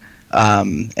time.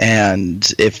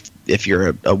 And if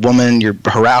you're a woman, you're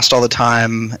harassed all the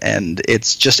time, and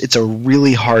it's a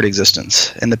really hard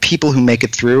existence. And the people who make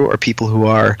it through are people who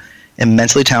are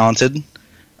immensely talented,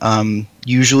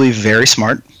 usually very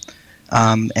smart,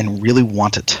 and really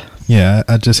want it. Yeah,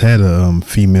 I just had a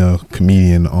female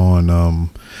comedian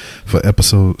on for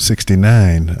episode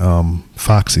 69,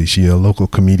 Foxy. She a local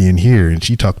comedian here, and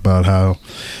she talked about how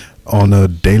on a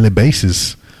daily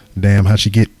basis, how she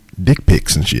get dick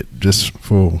pics and shit just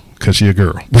because she a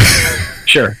girl.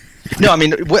 Sure. No,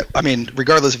 I mean,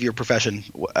 regardless of your profession,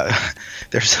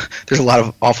 there's a lot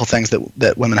of awful things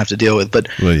that women have to deal with. But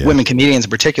women comedians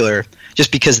in particular,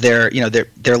 just because their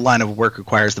line of work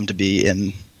requires them to be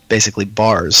in basically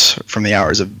bars from the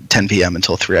hours of 10 p.m.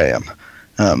 until 3 a.m.,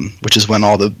 which is when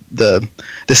all the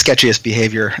sketchiest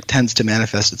behavior tends to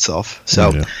manifest itself.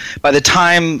 So by the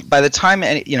time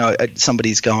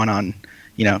somebody's going on,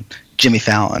 you know, Jimmy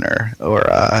Fallon or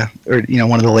you know,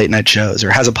 one of the late night shows, or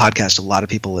has a podcast a lot of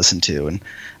people listen to, and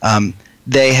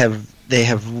they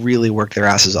have really worked their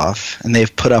asses off, and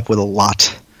they've put up with a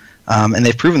lot, and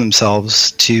they've proven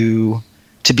themselves to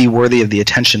be worthy of the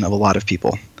attention of a lot of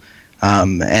people,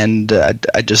 and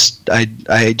I just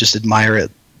admire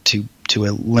it to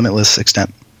a limitless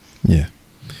extent. Yeah.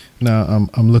 Now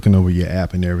I'm looking over your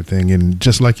app and everything, and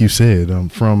just like you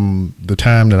said, from the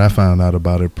time that I found out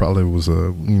about it, probably was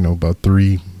about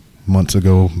 3 months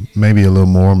ago, maybe a little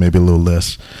more, maybe a little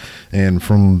less. And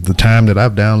from the time that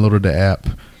I've downloaded the app,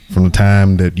 from the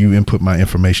time that you input my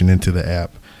information into the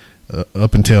app,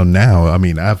 up until now, I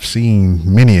mean, I've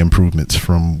seen many improvements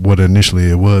from what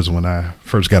initially it was when I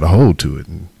first got a hold to it,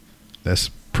 and that's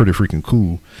pretty freaking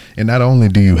cool. And not only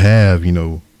do you have,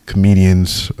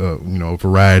 comedians, a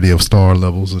variety of star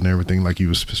levels and everything like you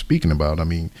was speaking about. I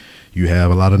mean, you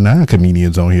have a lot of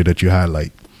non-comedians on here that you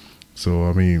highlight. So,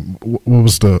 I mean, what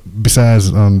was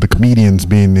besides the comedians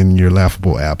being in your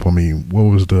Laughable app, I mean, what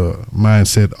was the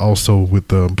mindset also with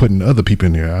putting other people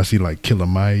in there? I see like Killer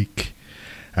Mike.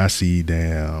 I see,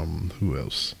 who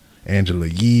else? Angela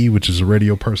Yee, which is a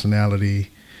radio personality.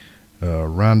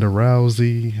 Ronda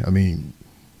Rousey. I mean,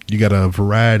 you got a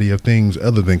variety of things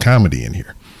other than comedy in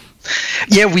here.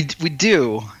 Yeah, we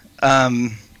do. I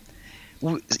mean,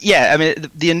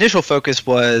 the initial focus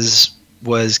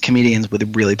was comedians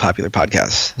with really popular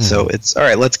podcasts. Mm-hmm. So it's all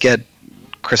right. Let's get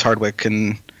Chris Hardwick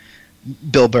and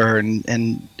Bill Burr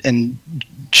and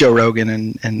Joe Rogan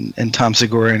and Tom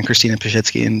Segura and Christina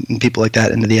Pashitsky and people like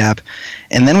that into the app.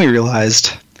 And then we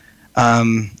realized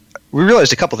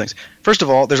a couple things. First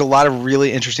of all, there's a lot of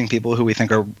really interesting people who we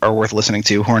think are worth listening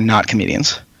to who are not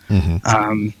comedians.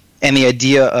 Mm-hmm. And the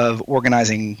idea of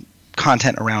organizing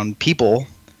content around people,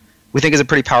 we think is a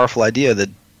pretty powerful idea that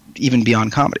even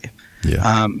beyond comedy.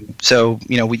 Yeah. So,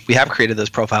 we have created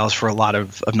those profiles for a lot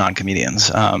of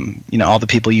non-comedians. All the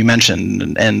people you mentioned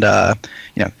and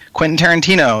Quentin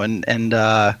Tarantino and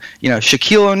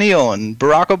Shaquille O'Neal and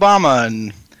Barack Obama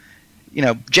and,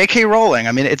 J.K. Rowling.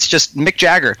 I mean, it's just Mick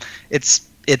Jagger.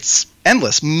 It's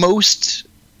endless. Most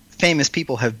famous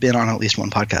people have been on at least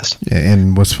one podcast. Yeah,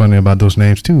 and what's funny about those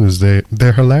names too is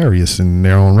they're hilarious in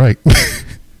their own right.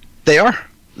 They are.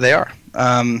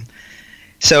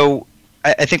 So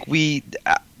I think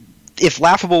if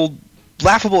Laughable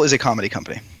is a comedy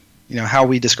company, how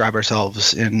we describe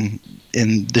ourselves in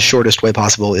the shortest way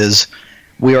possible is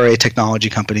we are a technology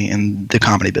company in the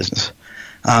comedy business.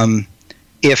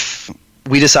 If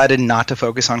we decided not to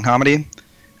focus on comedy,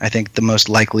 I think the most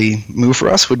likely move for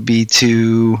us would be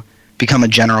to become a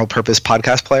general purpose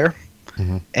podcast player,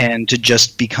 mm-hmm. and to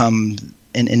just become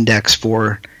an index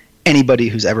for anybody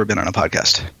who's ever been on a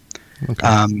podcast. Okay.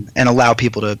 And allow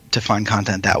people to find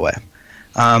content that way.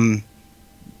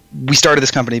 We started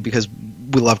this company because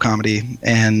we love comedy,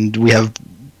 and we have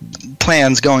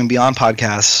plans going beyond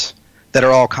podcasts that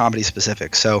are all comedy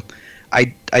specific. So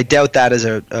I doubt that is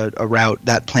a route.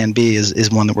 That plan B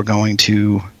is one that we're going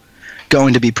to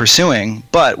be pursuing.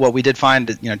 But what we did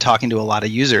find, talking to a lot of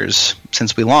users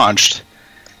since we launched,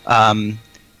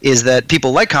 is that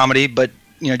people like comedy, but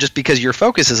just because your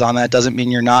focus is on that doesn't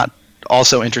mean you're not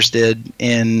also interested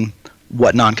in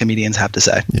what non-comedians have to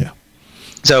say. Yeah.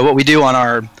 So what we do in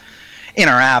our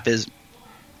app is,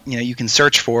 you can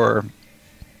search for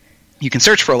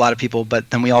a lot of people, but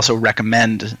then we also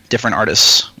recommend different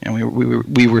artists, and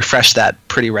we refresh that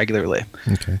pretty regularly.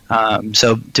 Okay.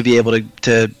 So to be able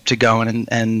to go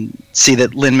and see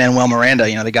that Lin-Manuel Miranda,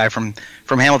 the guy from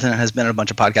Hamilton, has been on a bunch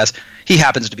of podcasts. He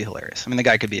happens to be hilarious. I mean, the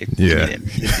guy could be a comedian.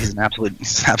 He's an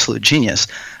absolute genius.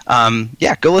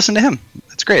 Go listen to him.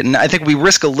 That's great. And I think we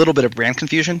risk a little bit of brand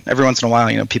confusion every once in a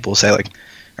while. People will say like,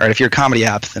 all right, if you're a comedy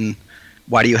app, then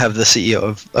why do you have the CEO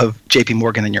of JP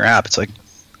Morgan in your app? It's like,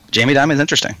 Jamie Dimon's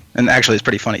interesting, and actually it's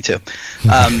pretty funny too.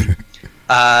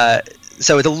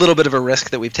 So it's a little bit of a risk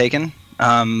that we've taken,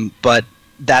 but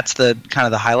that's the kind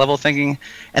of the high level thinking.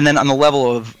 And then on the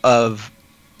level of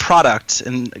product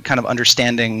and kind of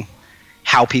understanding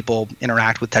how people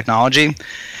interact with technology,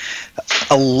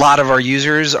 a lot of our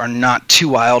users are not too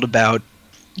wild about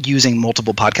using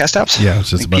multiple podcast apps. Yeah, I was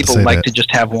just about people to say like that. to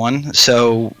just have one.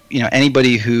 So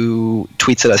anybody who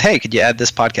tweets at us, hey, could you add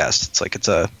this podcast? It's like it's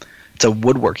a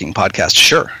woodworking podcast.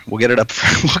 Sure, we'll get it up.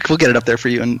 We'll get it up there for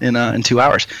you in 2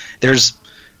 hours.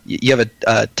 You have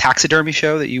a taxidermy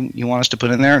show that you want us to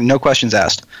put in there. No questions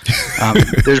asked.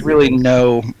 There's really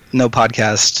no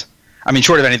podcast. I mean,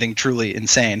 short of anything truly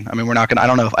insane. I mean, we're not gonna. I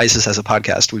don't know if ISIS has a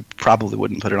podcast. We probably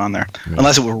wouldn't put it on there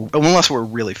unless we're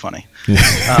really funny.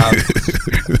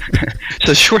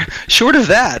 So short of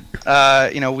that,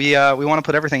 we want to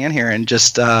put everything in here and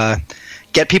just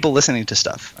get people listening to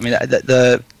stuff. I mean,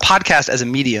 the podcast as a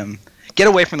medium, get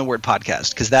away from the word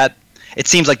podcast, because that it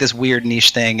seems like this weird niche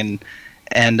thing,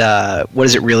 and what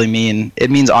does it really mean?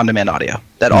 It means on-demand audio.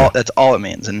 That's all it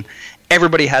means, and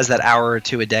everybody has that hour or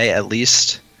two a day at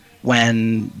least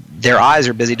when their eyes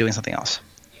are busy doing something else.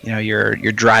 You're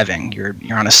driving, you're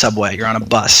on a subway, you're on a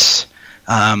bus,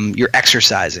 you're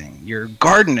exercising, you're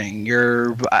gardening,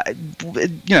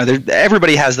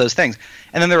 everybody has those things.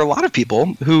 And then there are a lot of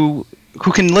people who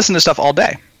can listen to stuff all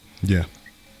day. Yeah.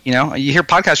 You know, you hear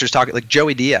podcasters talk, like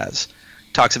Joey Diaz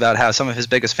talks about how some of his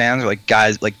biggest fans are like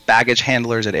guys like baggage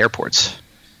handlers at airports.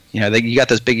 You know, you got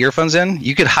those big earphones in.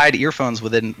 You could hide earphones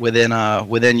within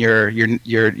your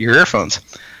earphones,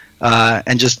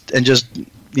 and just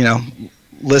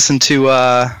listen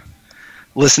to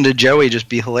Joey just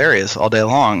be hilarious all day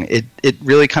long. It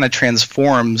really kind of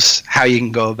transforms how you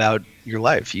can go about your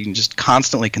life. You can just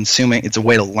constantly consuming. It's a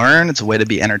way to learn. It's a way to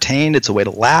be entertained. It's a way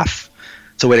to laugh.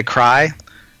 It's a way to cry.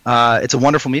 It's a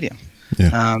wonderful medium.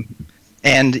 Yeah.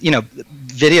 And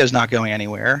video's not going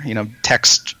anywhere.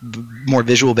 Text, more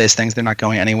visual-based things, they're not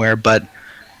going anywhere. But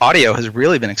audio has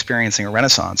really been experiencing a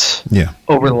renaissance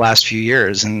over the last few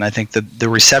years. And I think the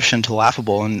reception to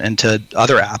Laughable and to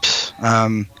other apps,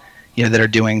 that are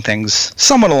doing things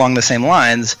somewhat along the same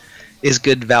lines, is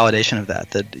good validation of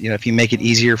that. That if you make it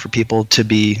easier for people to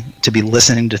be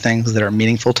listening to things that are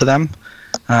meaningful to them,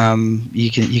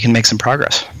 you can make some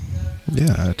progress.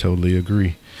 Yeah, I totally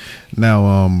agree.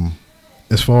 Now,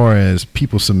 as far as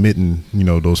people submitting,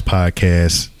 those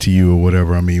podcasts to you or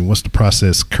whatever, I mean, what's the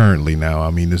process currently now?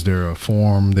 I mean, is there a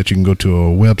form that you can go to a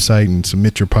website and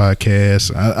submit your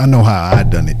podcast? I know how I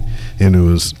done it, and it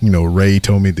was, Ray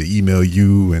told me to email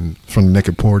you and from the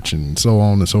Naked Porch and so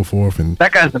on and so forth. And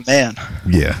that guy's the man.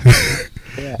 Yeah,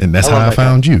 and that's how I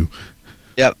found you.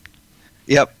 Yep.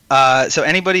 So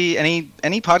any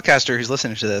podcaster who's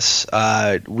listening to this,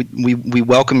 we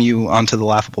welcome you onto the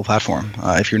Laughable platform.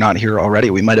 If you're not here already,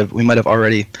 we might have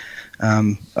already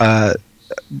added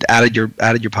your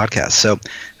podcast. So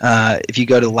if you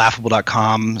go to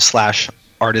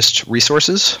laughable.com/artist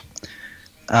resources,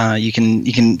 you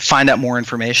can find out more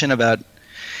information about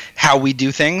how we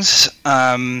do things,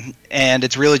 and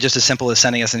it's really just as simple as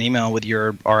sending us an email with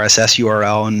your RSS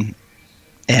URL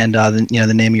and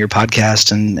the name of your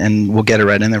podcast, and we'll get it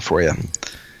right in there for you.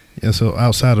 Yeah. So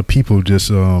outside of people just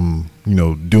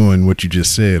doing what you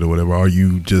just said or whatever, are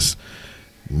you just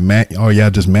are y'all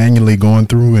just manually going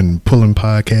through and pulling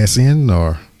podcasts in,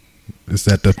 or is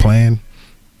that the plan?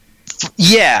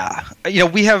 Yeah.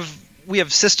 We have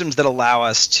systems that allow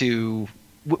us to.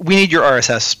 We need your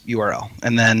RSS URL,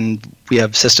 and then we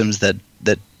have systems that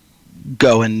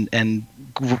go and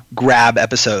grab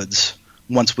episodes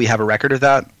once we have a record of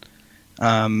that,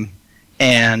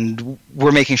 and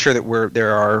we're making sure that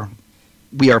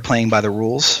we are playing by the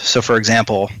rules. So, for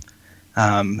example,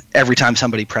 every time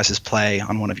somebody presses play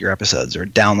on one of your episodes or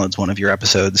downloads one of your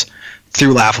episodes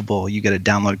through Laughable, you get a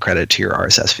download credit to your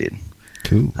RSS feed.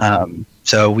 Cool.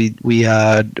 So we've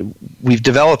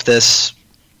developed this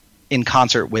in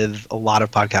concert with a lot of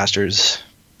podcasters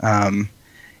and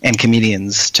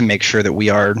comedians to make sure that we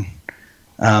are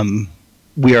an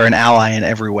ally in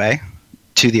every way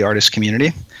to the artist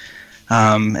community.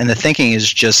 And the thinking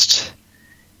is just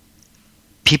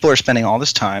people are spending all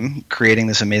this time creating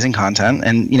this amazing content.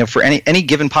 And, for any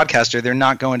given podcaster, they're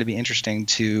not going to be interesting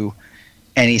to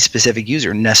any specific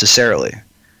user necessarily.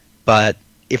 But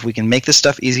if we can make this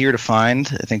stuff easier to find,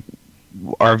 I think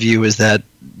our view is that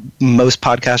most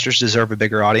podcasters deserve a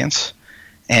bigger audience.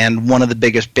 And one of the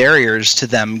biggest barriers to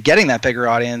them getting that bigger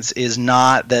audience is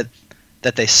not that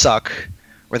they suck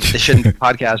or that they shouldn't be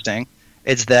podcasting.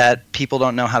 It's that people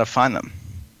don't know how to find them.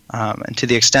 And to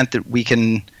the extent that we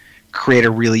can create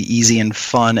a really easy and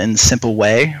fun and simple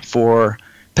way for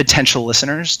potential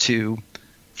listeners to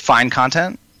find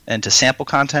content and to sample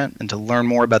content and to learn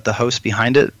more about the host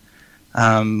behind it,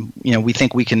 we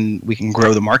think we can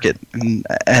grow the market. And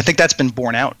I think that's been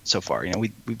borne out so far.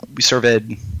 We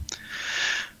surveyed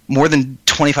more than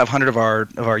 2,500 of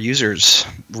our users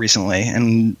recently,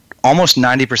 and almost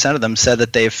 90% of them said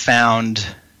that they've found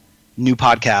new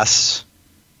podcasts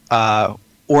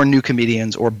or new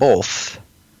comedians or both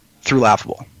through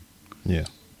Laughable. Yeah.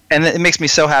 And it makes me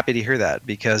so happy to hear that,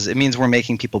 because it means we're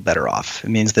making people better off. It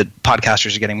means that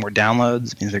podcasters are getting more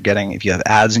downloads. It means they're getting, if you have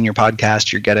ads in your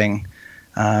podcast, you're getting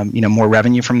more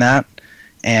revenue from that.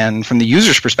 And from the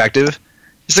user's perspective,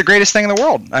 it's the greatest thing in the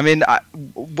world. I mean,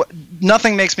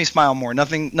 nothing makes me smile more.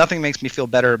 Nothing makes me feel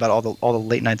better about all the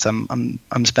late nights I'm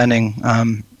spending,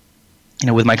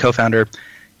 with my co-founder,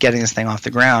 getting this thing off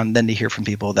the ground, than to hear from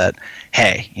people that,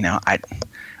 hey,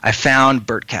 I found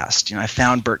Bertcast. I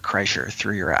found Bert Kreischer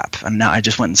through your app, and now I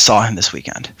just went and saw him this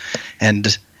weekend,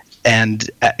 and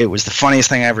it was the funniest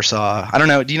thing I ever saw. I don't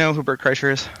know. Do you know who Bert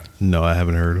Kreischer is? No, I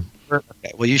haven't heard him.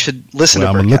 Okay, well, you should listen to Bertcast.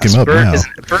 I'm gonna look him up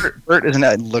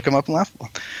now. Look him up in Laughable.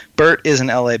 Bert is an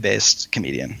LA-based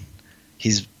comedian.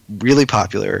 He's really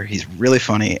popular. He's really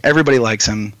funny. Everybody likes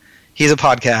him. he's a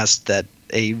podcast that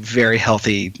a very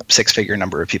healthy 6-figure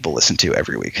number of people listen to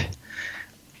every week.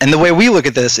 And the way we look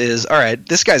at this is, all right,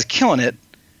 this guy's killing it,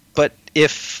 but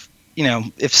if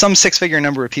some 6-figure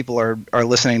number of people are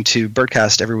listening to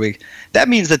Bertcast every week, that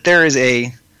means that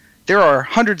there are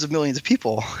hundreds of millions of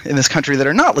people in this country that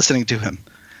are not listening to him.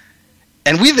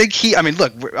 And we think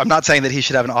look, I'm not saying that he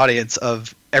should have an audience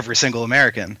of every single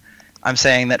American. I'm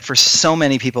saying that for so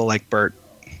many people like Bert,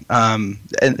 and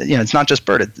it's not just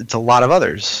Bert, it's a lot of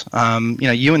others,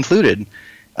 you included,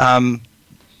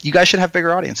 you guys should have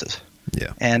bigger audiences.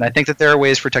 Yeah. And I think that there are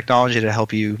ways for technology to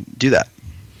help you do that.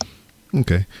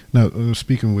 Okay. Now,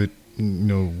 speaking with,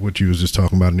 what you was just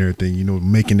talking about and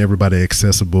everything, making everybody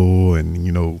accessible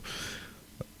and,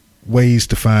 ways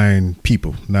to find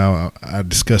people. Now, I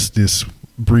discussed this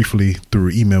briefly through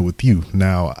email with you.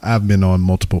 Now, I've been on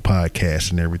multiple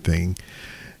podcasts and everything,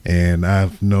 and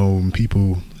I've known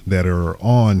people that are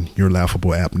on your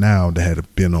Laughable app now that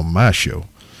have been on my show.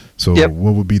 So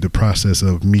What would be the process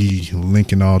of me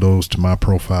linking all those to my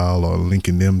profile or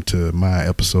linking them to my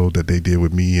episode that they did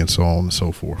with me and so on and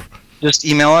so forth? Just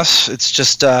email us. It's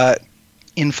just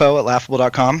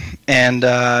info@laughable.com, and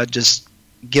just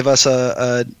give us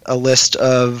a list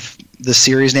of the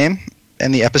series name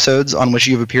and the episodes on which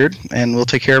you've appeared, and we'll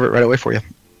take care of it right away for you.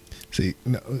 See,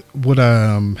 what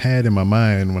I had in my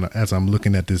mind as I'm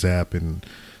looking at this app and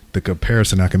the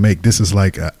comparison I can make, this is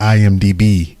like a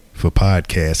IMDb for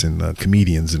podcasts and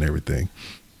comedians and everything.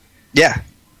 Yeah,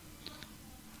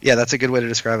 that's a good way to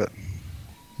describe it.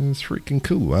 It's freaking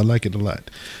cool. I like it a lot.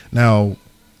 Now,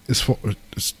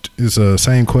 it's a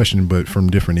same question, but from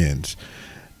different ends.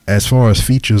 As far as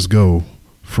features go,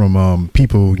 from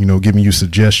people, giving you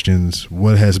suggestions,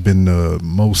 what has been the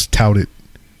most touted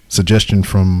suggestion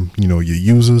from, your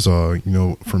users or,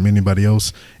 from anybody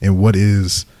else? And what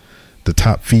is the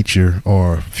top feature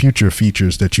or future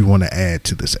features that you want to add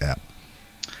to this app?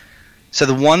 So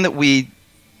the one that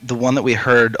we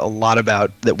heard a lot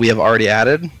about that we have already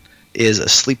added is a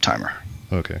sleep timer.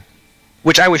 Okay.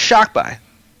 Which I was shocked by.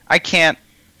 I can't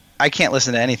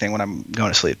listen to anything when I'm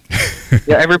going to sleep.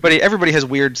 Yeah, everybody has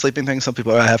weird sleeping things. Some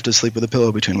people, I have to sleep with a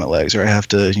pillow between my legs, or I have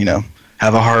to,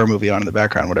 have a horror movie on in the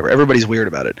background, whatever. Everybody's weird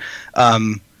about it.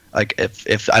 Like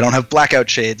if I don't have blackout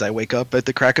shades, I wake up at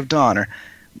the crack of dawn. Or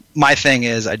my thing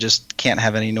is, I just can't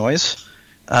have any noise.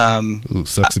 Ooh,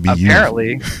 sucks to be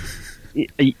apparently,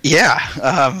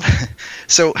 yeah.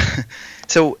 So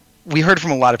we heard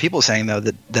from a lot of people saying though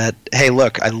that hey,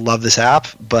 look, I love this app,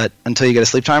 but until you get a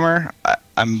sleep timer,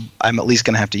 I'm at least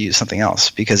going to have to use something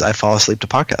else because I fall asleep to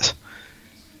podcasts.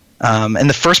 And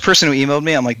the first person who emailed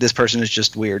me, I'm like, this person is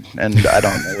just weird, and I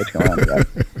don't know what's going on with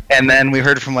that. And then we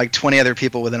heard from like 20 other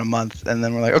people within a month, and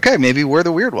then we're like, okay, maybe we're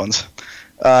the weird ones.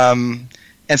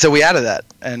 And so we added that,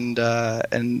 and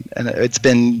it's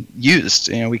been used.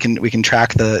 We can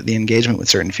track the engagement with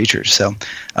certain features. So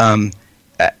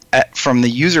from the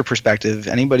user perspective,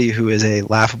 anybody who is a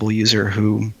Laughable user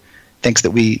who thinks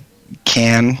that we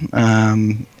can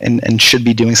and should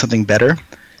be doing something better,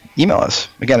 email us.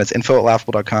 Again, it's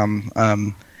info@laughable.com.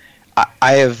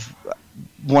 I have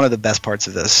one of the best parts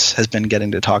of this has been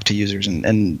getting to talk to users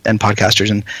and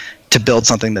podcasters and to build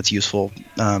something that's useful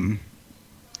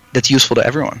to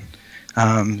everyone.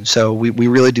 So we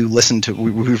really do listen to.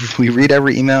 We read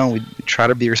every email. We try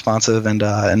to be responsive, and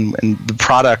the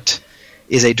product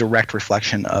is a direct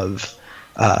reflection of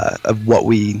what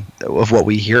we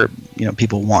hear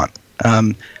people want.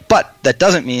 But that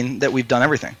doesn't mean that we've done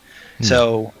everything.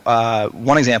 So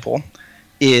one example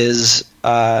is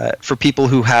for people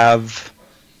who have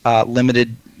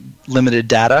limited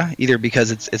data, either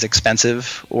because it's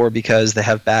expensive or because they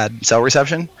have bad cell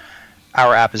reception.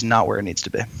 Our app is not where it needs to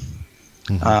be.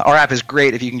 Mm-hmm. Our app is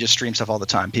great if you can just stream stuff all the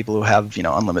time. People who have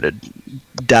unlimited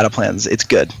data plans, it's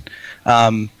good.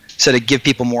 So to give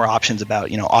people more options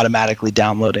about automatically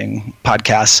downloading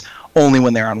podcasts only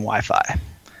when they're on Wi-Fi.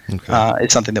 Okay.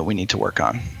 It's something that we need to work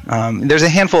on. There's a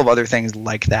handful of other things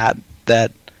like that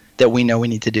we know we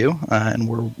need to do, and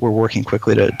we're working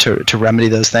quickly to remedy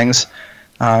those things.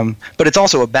 But it's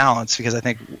also a balance, because I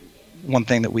think one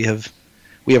thing that we have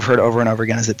heard over and over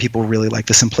again is that people really like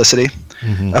the simplicity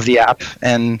mm-hmm. of the app,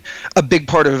 and a big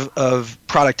part of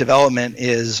product development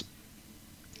is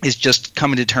just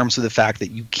coming to terms with the fact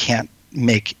that you can't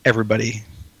make everybody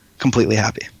completely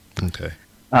happy. Okay.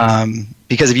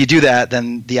 Because if you do that,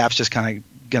 then the app's just kind of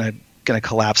gonna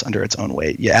collapse under its own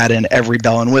weight. You add in every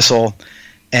bell and whistle,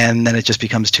 and then it just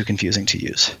becomes too confusing to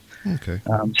use. Okay.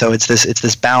 So it's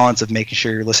this balance of making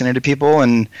sure you're listening to people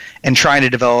and trying to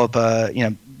develop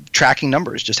tracking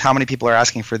numbers, just how many people are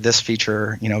asking for this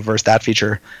feature, versus that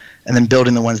feature, and then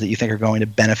building the ones that you think are going to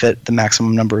benefit the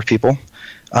maximum number of people.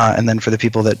 And then for the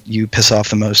people that you piss off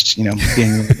the most,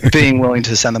 being willing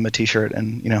to send them a T-shirt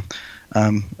and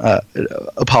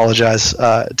apologize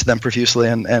to them profusely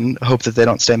and hope that they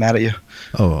don't stay mad at you.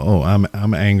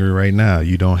 I'm angry right now.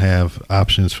 You don't have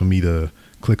options for me to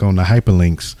click on the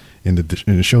hyperlinks in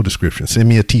the show description. Send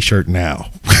me a T-shirt now.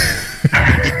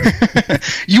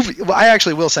 I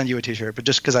actually will send you a T-shirt, but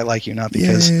just because I like you, not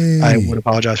because I would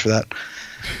apologize for that.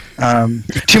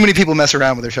 Too many people mess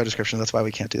around with their show descriptions. That's why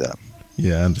we can't do that.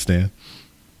 Yeah, I understand.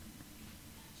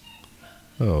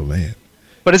 Oh man.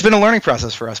 But it's been a learning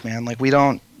process for us, man. Like we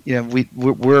don't,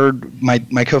 we're my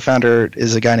co-founder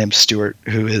is a guy named Stuart,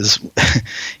 who is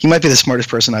he might be the smartest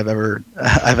person I've ever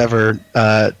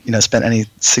spent any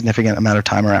significant amount of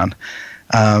time around.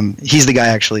 He's the guy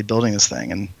actually building this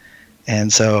thing,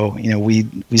 and so we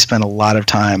spend a lot of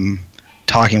time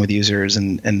talking with users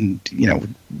and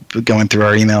going through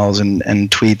our emails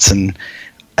and tweets, and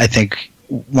I think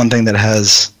one thing that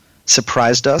has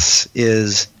surprised us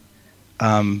is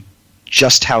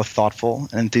just how thoughtful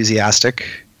and enthusiastic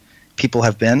people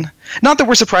have been. Not that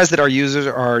we're surprised that our users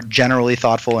are generally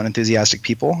thoughtful and enthusiastic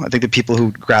people. I think that people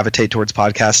who gravitate towards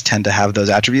podcasts tend to have those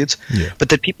attributes. Yeah. But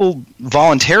that people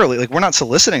voluntarily, like, we're not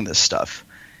soliciting this stuff.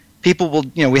 People will,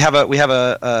 we have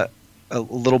a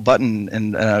little button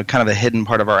in kind of a hidden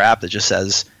part of our app that just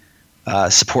says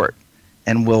support,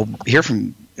 and we'll hear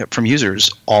from users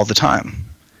all the time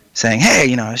saying,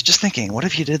 hey, I was just thinking, what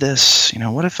if you did this?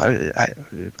 What if I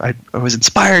was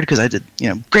inspired because I did,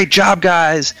 great job,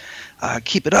 guys.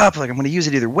 Keep it up. Like, I'm going to use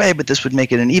it either way, but this would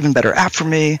make it an even better app for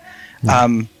me.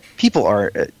 Yeah. People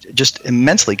are just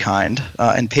immensely kind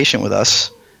and patient with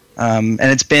us. And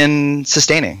it's been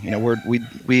sustaining.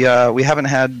 We haven't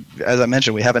had, as I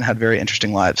mentioned, we haven't had very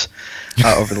interesting lives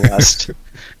over the last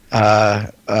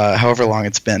however long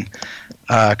it's been.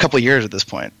 A couple of years at this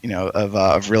point,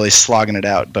 of really slogging it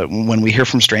out. But when we hear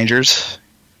from strangers,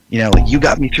 like, you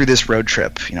got me through this road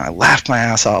trip. I laughed my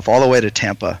ass off all the way to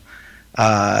Tampa.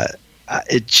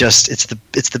 It's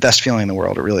the best feeling in the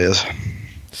world. It really is.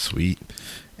 Sweet.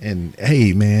 And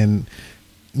hey, man,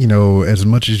 as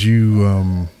much as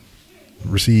you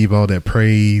receive all that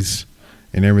praise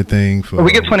and everything,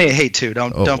 we get plenty of hate too.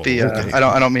 Don't be. Okay. I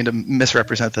don't mean to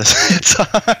misrepresent this.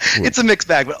 It's a mixed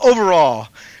bag, but overall,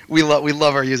 we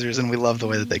love our users, and we love the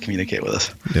way that they communicate with us.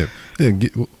 Yeah.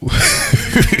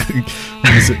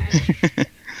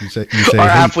 Our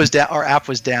app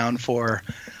was down for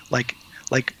like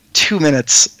 2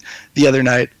 minutes the other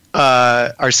night.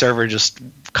 Our server just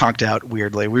conked out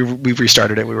weirdly. We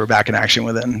restarted it. We were back in action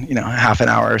within half an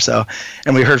hour or so,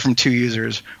 and we heard from 2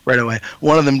 users right away.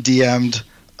 One of them DM'd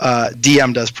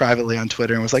us privately on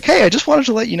Twitter and was like, "Hey, I just wanted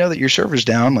to let you know that your server's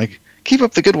down. Like, keep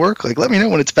up the good work. Like, let me know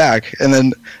when it's back." And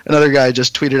then another guy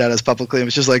just tweeted at us publicly and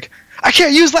was just like, "I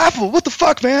can't use Laughable. What the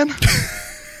fuck, man?"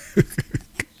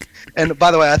 And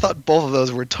by the way, I thought both of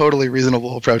those were totally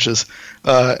reasonable approaches,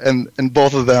 and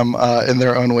both of them, in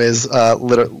their own ways,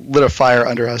 lit a fire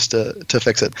under us to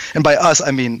fix it. And by us,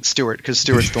 I mean Stuart, because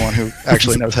Stuart's the one who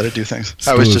actually knows how to do things.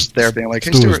 I was just there being like,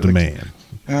 "Hey, Stuart, the man."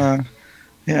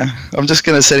 Yeah, I'm just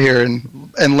gonna sit here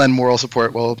and lend moral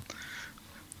support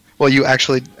while you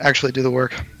actually do the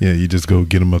work. Yeah, you just go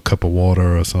get him a cup of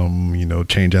water or something.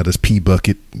 Change out his pee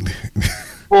bucket.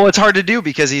 Well, it's hard to do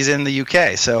because he's in the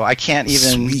UK, so I can't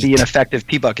even be an effective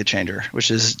pee bucket changer,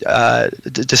 which is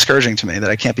discouraging to me that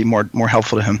I can't be more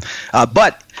helpful to him.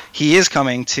 But he is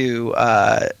coming to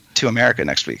America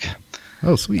next week.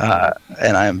 Oh, sweet!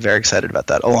 And I am very excited about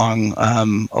that.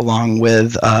 Along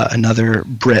with another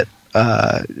Brit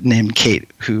named Kate,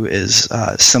 who is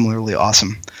similarly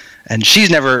awesome, and she's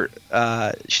never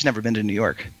been to New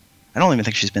York. I don't even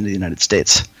think she's been to the United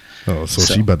States. Oh, so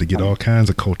she's about to get all kinds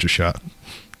of culture shock.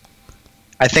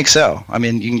 I think so. I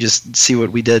mean, you can just see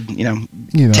what we did,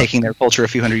 taking their culture a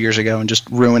few hundred years ago and just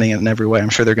ruining it in every way. I'm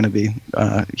sure they're going to be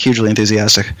hugely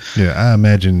enthusiastic. Yeah, I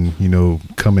imagine,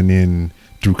 coming in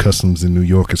through customs in New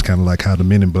York is kind of like how the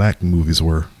Men in Black movies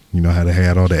were. How they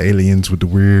had all the aliens with the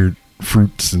weird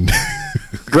fruits and.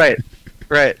 Right.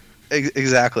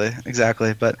 Exactly.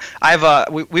 But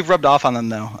we've rubbed off on them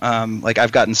though. Like,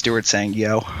 I've gotten Stuart saying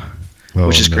 "yo,"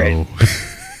 which is great.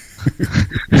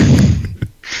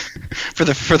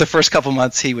 For the first couple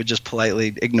months, he would just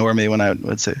politely ignore me when I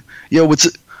would say, "Yo,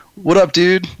 what up,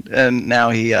 dude?" And now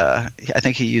I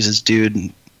think he uses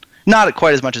 "dude," not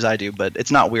quite as much as I do, but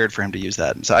it's not weird for him to use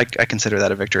that. So I consider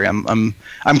that a victory. I'm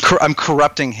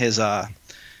corrupting his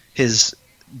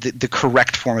the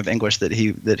correct form of English that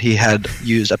he had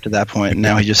used up to that point, and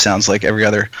now he just sounds like every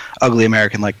other ugly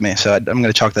American like me. So I'm going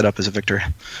to chalk that up as a victory.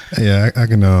 Yeah, I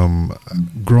can.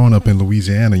 Growing up in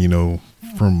Louisiana,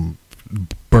 from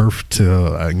birth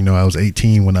to I was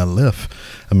 18 when I left.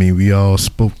 I mean, we all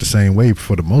spoke the same way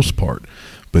for the most part.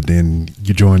 But then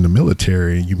you join the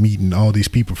military, and you're meeting all these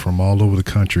people from all over the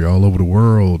country, all over the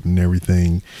world, and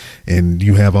everything, and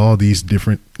you have all these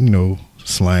different,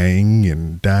 slang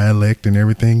and dialect and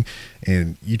everything,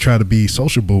 and you try to be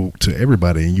sociable to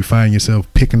everybody, and you find yourself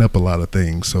picking up a lot of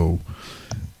things. So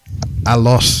I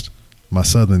lost my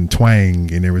southern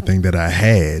twang and everything that I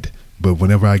had, but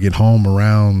whenever I get home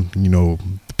around, the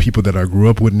people that I grew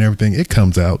up with and everything, it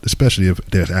comes out, especially if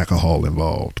there's alcohol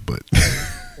involved. But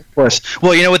of course,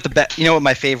 well, what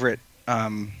my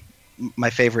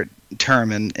favorite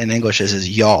term in English is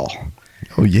y'all.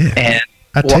 Oh yeah, and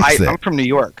I'm from New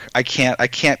York. I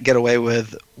can't get away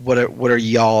with what are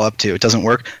y'all up to. It doesn't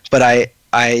work. But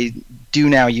I do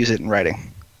now use it in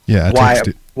writing. Yeah,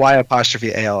 Y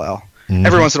apostrophe ALL. Mm-hmm.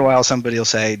 Every once in a while, somebody will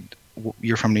say,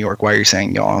 "You're from New York. Why are you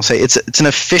saying y'all?" I'll say it's an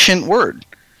efficient word.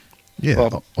 Yeah,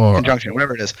 well, or conjunction,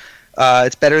 whatever it is.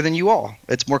 It's better than you all.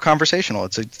 It's more conversational.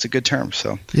 It's a good term.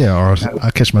 So yeah, or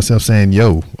I catch myself saying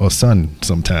yo or son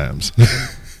sometimes.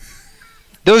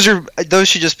 Those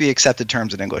should just be accepted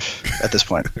terms in English at this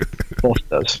point. Both of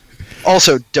those.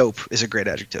 Also, dope is a great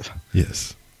adjective.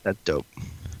 Yes, that's dope.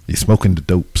 You're smoking the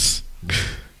dopes.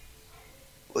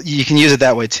 You can use it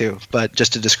that way too, but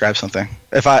just to describe something.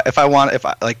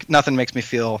 If nothing makes me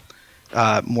feel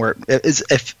more.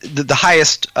 If the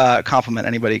highest compliment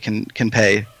anybody can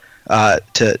pay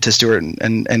to Stuart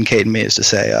and Kate and me is to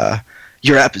say,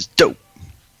 your app is dope.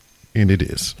 And it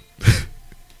is.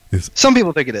 Some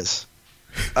people think it is.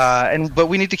 But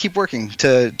we need to keep working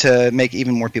to make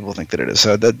even more people think that it is.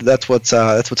 So that's what's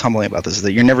humbling about this, is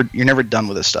that you're never done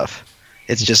with this stuff.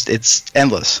 It's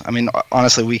endless. I mean,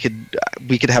 honestly, we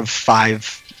could have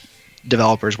 5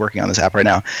 developers working on this app right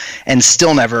now and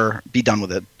still never be done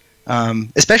with it.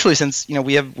 Especially since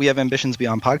we have ambitions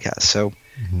beyond podcasts. So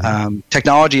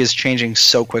technology is changing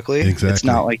so quickly. Exactly. It's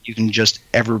not like you can just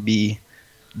ever be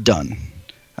done.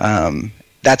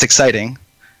 That's exciting.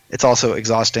 It's also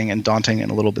exhausting and daunting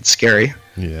and a little bit scary.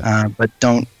 Yeah. But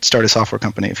don't start a software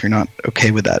company if you're not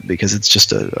okay with that, because it's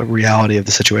just a reality of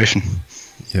the situation.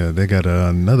 Yeah, they got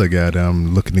another guy that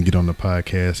I'm looking to get on the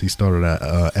podcast. He started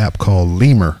an app called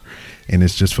Lemur, and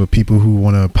it's just for people who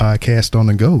want to podcast on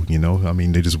the go. I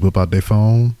mean, they just whip out their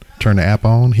phone, turn the app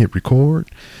on, hit record,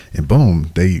 and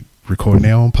boom, they record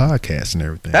their own podcast and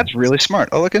everything. That's really smart.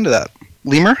 I'll look into that.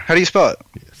 Lemur? How do you spell it?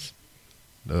 Yes.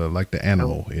 Like the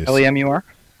animal. Is Lemur?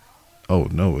 Oh,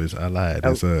 no, I lied.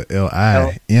 It's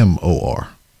Limor.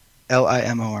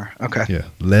 Limor. Okay. Yeah.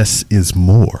 Less is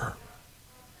more.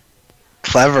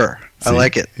 Clever. See, I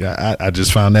like it. Yeah, I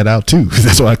just found that out too.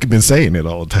 That's why I've been saying it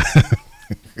all the time.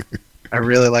 I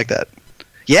really like that.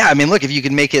 Yeah, I mean, look, if you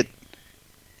can make it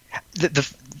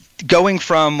the going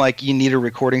from like you need a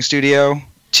recording studio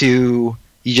to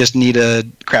you just need a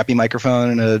crappy microphone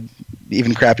and a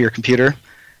even crappier computer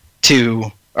to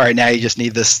all right, now you just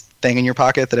need this thing in your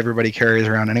pocket that everybody carries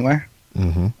around anyway.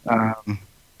 Mm-hmm.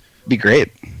 Be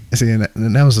great. See, and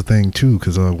that was the thing too,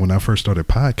 because when I first started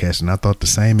podcasting, I thought the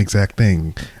same exact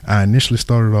thing. I initially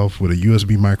started off with a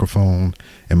USB microphone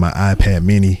and my iPad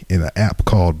Mini and an app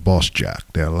called Boss Jock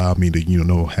that allowed me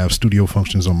to have studio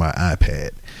functions on my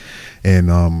iPad.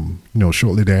 And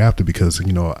shortly thereafter, because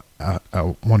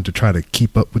I wanted to try to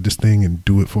keep up with this thing and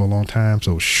do it for a long time.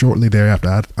 So shortly thereafter,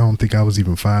 I don't think I was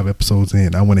even 5 episodes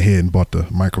in, I went ahead and bought the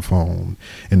microphone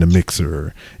and the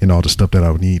mixer and all the stuff that I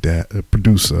would need to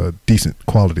produce a decent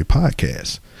quality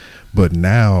podcast. But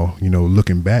now,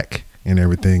 looking back and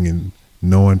everything and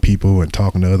knowing people and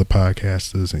talking to other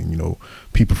podcasters and,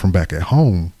 people from back at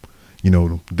home,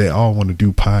 they all want to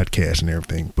do podcasts and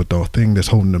everything. But the thing that's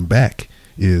holding them back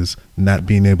is not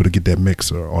being able to get that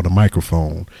mixer or the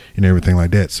microphone and everything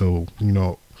like that. So,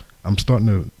 I'm starting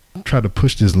to try to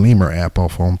push this Lemur app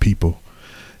off on people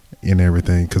and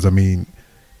everything. Because, I mean,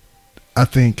 I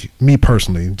think, me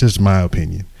personally, just my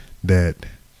opinion, that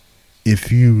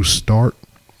if you start,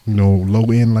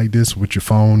 low end like this with your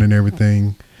phone and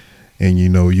everything, and,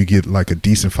 you get like a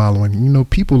decent following,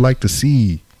 people like to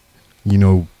see,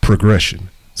 progression.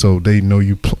 So they know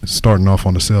you starting off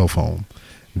on a cell phone.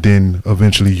 Then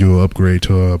eventually you'll upgrade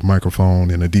to a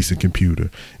microphone and a decent computer,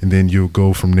 and then you'll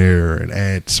go from there and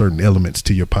add certain elements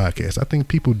to your podcast. I think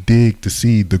people dig to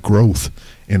see the growth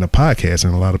in a podcast,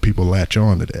 and a lot of people latch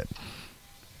on to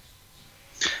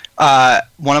that.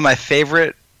 One of my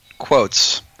favorite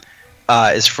quotes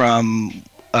is from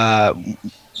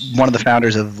one of the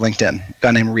founders of LinkedIn, a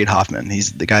guy named Reid Hoffman.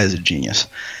 The guy is a genius.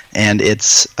 And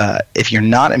it's if you're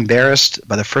not embarrassed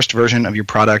by the first version of your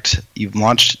product you've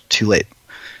launched, too late.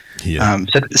 Yeah.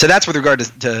 So that's with regard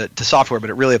to software, but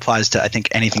it really applies to, I think,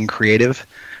 anything creative,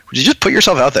 which is just put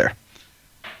yourself out there.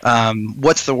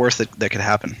 What's the worst that could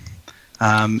happen?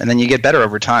 And then you get better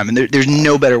over time. And there's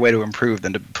no better way to improve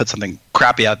than to put something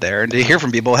crappy out there and to hear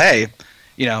from people, hey,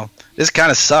 this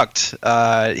kind of sucked.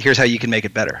 Here's how you can make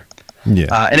it better.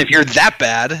 Yeah. And if you're that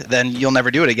bad, then you'll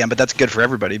never do it again. But that's good for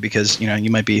everybody because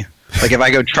you might be like if I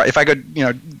go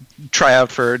try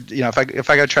out for if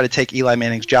I go try to take Eli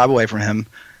Manning's job away from him,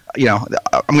 I'm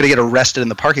going to get arrested in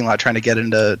the parking lot trying to get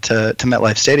into to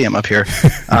MetLife Stadium up here.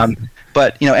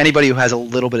 But anybody who has a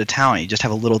little bit of talent, you just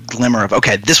have a little glimmer of,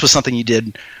 okay, this was something you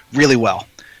did really well.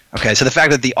 Okay, so the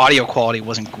fact that the audio quality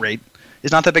wasn't great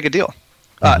is not that big a deal.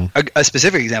 A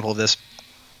specific example of this,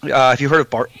 have you heard of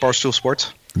Barstool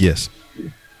Sports? Yes.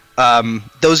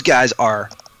 Those guys are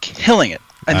killing it,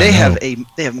 and they have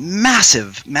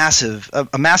massive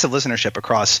listenership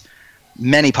across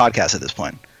many podcasts at this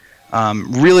point.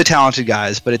 Really talented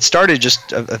guys, but it started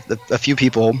just a few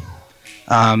people,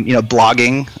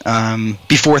 blogging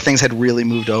before things had really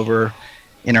moved over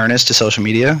in earnest to social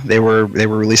media. They were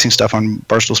releasing stuff on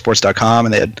BarstoolSports.com,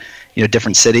 and they had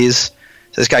different cities.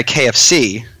 So this guy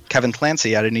KFC, Kevin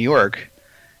Clancy out of New York,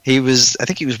 I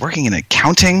think he was working in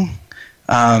accounting,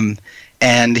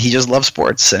 and he just loved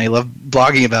sports and he loved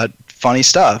blogging about funny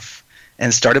stuff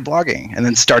and started blogging and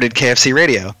then started KFC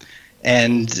Radio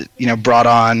and brought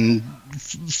on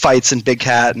Fights and Big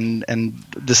Cat and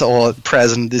this whole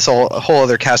Prez and this whole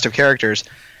other cast of characters.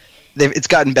 It's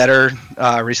gotten better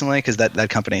recently because that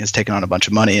company has taken on a bunch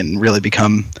of money and really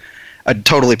become a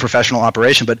totally professional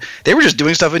operation, but they were just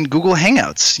doing stuff in Google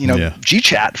Hangouts,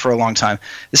 GChat for a long time.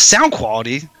 The sound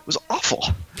quality was awful.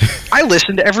 I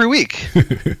listened every week.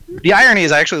 The irony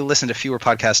is I actually listen to fewer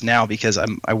podcasts now because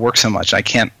I work so much. I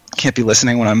can't be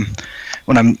listening when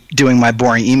I'm doing my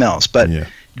boring emails. But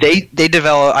they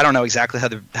develop. I don't know exactly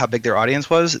how big their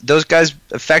audience was. Those guys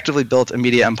effectively built a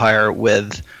media empire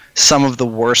with some of the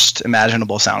worst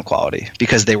imaginable sound quality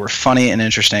because they were funny and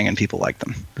interesting and people liked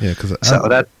them. Yeah, so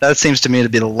that seems to me to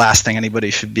be the last thing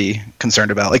anybody should be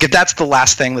concerned about. Like if that's the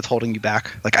last thing that's holding you back,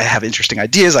 like I have interesting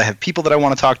ideas, I have people that I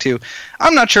want to talk to,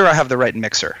 I'm not sure I have the right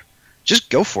mixer. Just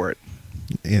go for it.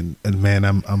 And man,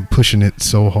 I'm pushing it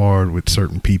so hard with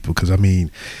certain people because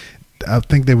I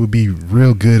think they would be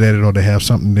real good at it or they have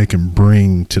something they can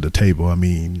bring to the table. I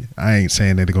ain't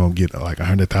saying that they're going to get like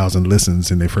 100,000 listens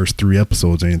in their first 3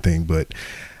 episodes or anything, but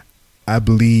I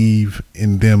believe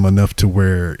in them enough to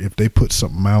where if they put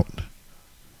something out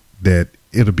that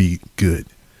it'll be good.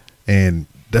 And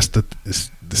it's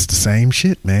the same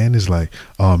shit, man. It's like,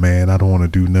 oh man, I don't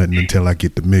want to do nothing until I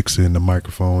get the mixer and the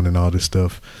microphone and all this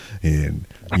stuff. And,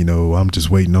 I'm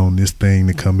just waiting on this thing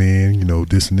to come in,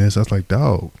 this and this. I was like,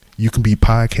 dog. You can be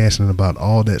podcasting about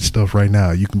all that stuff right now.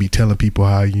 You can be telling people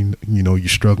how you're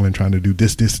struggling trying to do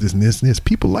this, and this.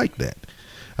 People like that.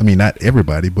 Not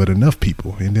everybody, but enough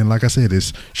people. And then, like I said,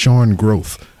 it's showing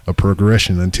growth, a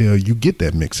progression until you get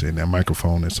that mixer and that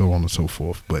microphone and so on and so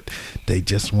forth. But they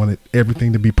just wanted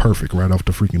everything to be perfect right off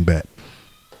the freaking bat.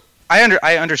 I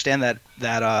understand that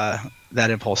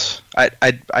impulse.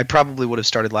 I probably would have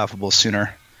started Laughable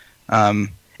sooner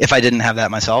if I didn't have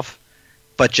that myself.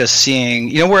 But just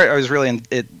seeing, where I was really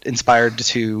inspired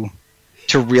to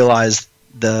realize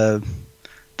the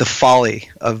folly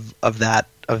of that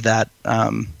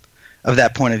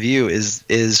point of view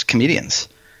is comedians.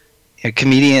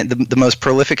 The most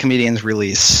prolific comedians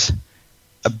release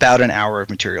about an hour of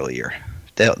material a year.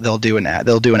 They'll do an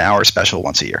hour special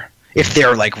once a year if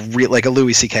they're like a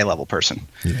Louis C.K. level person.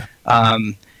 Yeah.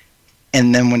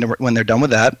 And then when they're done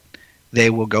with that, they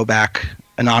will go back.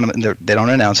 They don't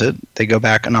announce it. They go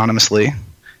back anonymously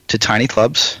to tiny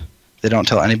clubs. They don't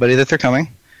tell anybody that they're coming,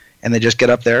 and they just get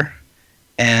up there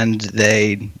and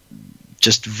they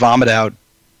just vomit out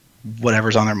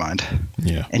whatever's on their mind.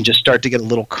 Yeah. And just start to get a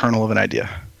little kernel of an idea.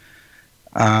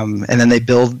 And then they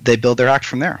build their act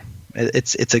from there.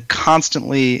 It's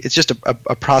just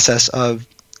a process of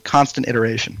constant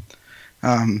iteration.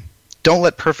 Don't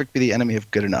let perfect be the enemy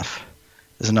of good enough.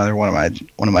 Is another one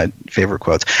of my favorite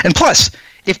quotes. And plus,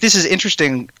 if this is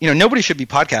interesting, nobody should be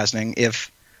podcasting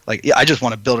if I just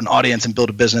want to build an audience and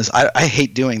build a business. I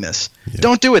hate doing this. Yeah.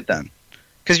 Don't do it then,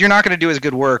 because you're not going to do as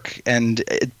good work, and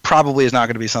it probably is not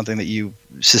going to be something that you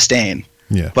sustain.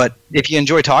 Yeah. But if you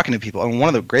enjoy talking to people, and one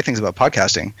of the great things about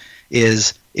podcasting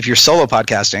is if you're solo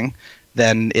podcasting,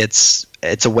 then it's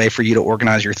a way for you to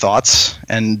organize your thoughts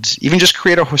and even just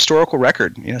create a historical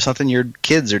record. Something your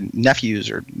kids or nephews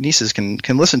or nieces can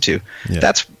listen to. Yeah.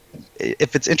 That's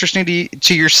if it's interesting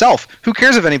to yourself. Who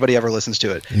cares if anybody ever listens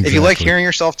to it? Exactly. If you like hearing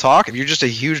yourself talk, if you're just a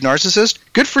huge narcissist,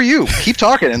 good for you. Keep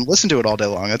talking and listen to it all day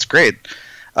long. That's great.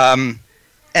 And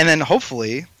then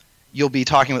hopefully you'll be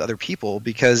talking with other people,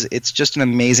 because it's just an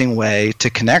amazing way to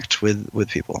connect with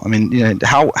people. I mean,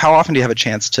 how often do you have a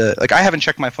chance to, like, I haven't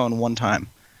checked my phone one time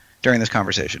during this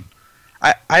conversation.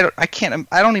 I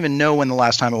don't even know when the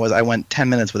last time it was I went 10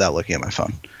 minutes without looking at my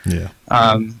phone. Yeah.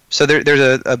 So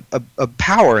there's a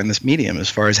power in this medium as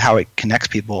far as how it connects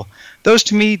people. Those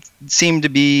to me seem to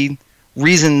be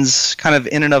reasons kind of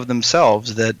in and of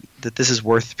themselves that this is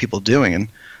worth people doing. And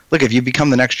look, if you become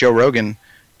the next Joe Rogan,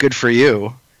 good for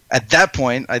you. At that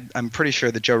point, I'm pretty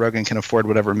sure that Joe Rogan can afford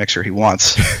whatever mixer he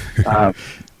wants.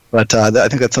 But I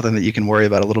think that's something that you can worry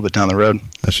about a little bit down the road.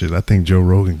 I think Joe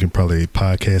Rogan can probably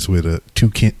podcast with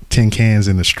tin cans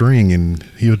and a string, and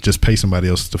he'll just pay somebody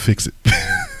else to fix it.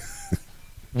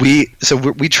 We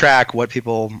track what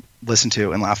people listen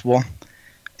to in Laughable,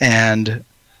 and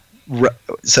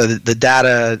so the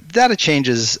data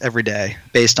changes every day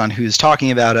based on who's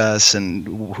talking about us and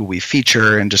who we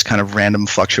feature, and just kind of random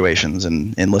fluctuations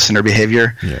in listener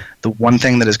behavior. Yeah. The one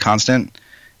thing that is constant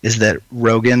is that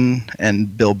Rogan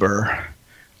and Bill Burr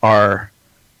are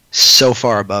so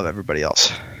far above everybody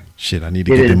else. Shit, I need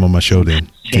to get them on my show then.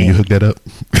 Can you hook that up?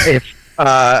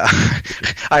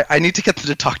 I need to get them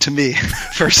to talk to me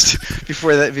first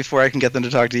before I can get them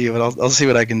to talk to you, and I'll see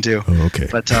what I can do. Oh, okay.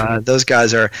 But those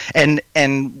guys are, and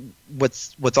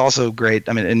what's also great,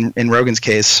 I mean, in Rogan's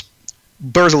case,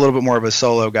 Burr's a little bit more of a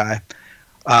solo guy.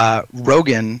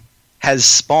 Rogan has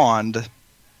spawned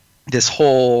this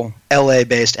whole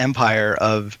LA-based empire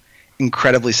of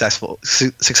incredibly successful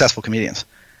comedians,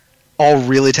 all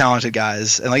really talented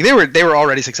guys, and like they were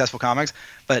already successful comics,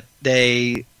 but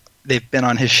they've been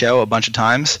on his show a bunch of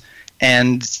times,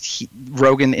 and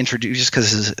Rogan introduced,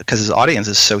 because his audience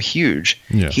is so huge,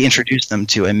 he introduced them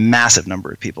to a massive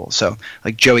number of people. So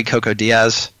like Joey Coco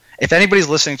Diaz. If anybody's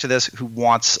listening to this who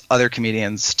wants other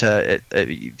comedians to,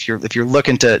 if you're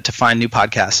looking to find new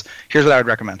podcasts, here's what I would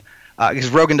recommend. Because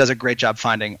Rogan does a great job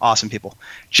finding awesome people.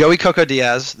 Joey Coco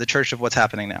Diaz, The Church of What's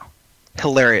Happening Now.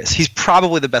 Hilarious. He's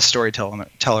probably the best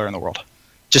storyteller in the world.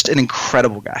 Just an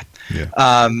incredible guy.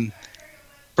 Yeah.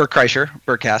 Bert Kreischer,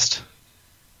 Bertcast.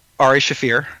 Ari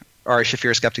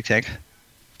Shaffir Skeptic Tank.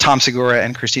 Tom Segura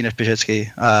and Christina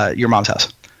Pajitsky, Your Mom's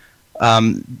House.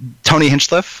 Tony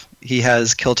Hinchcliffe, he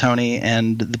has Kill Tony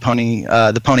and the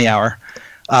Pony Hour.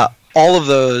 All of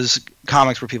those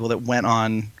comics were people that went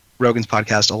on Rogan's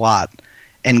podcast a lot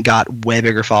and got way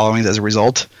bigger followings as a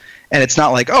result. And it's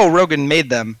not like, oh, Rogan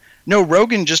made them. No,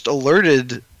 Rogan just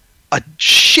alerted a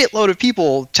shitload of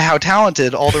people to how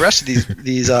talented all the rest of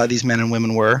these men and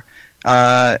women were,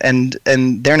 and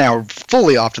they're now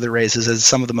fully off to the races as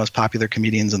some of the most popular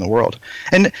comedians in the world.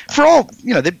 And for all,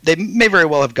 they may very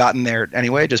well have gotten there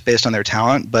anyway, just based on their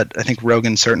talent. But I think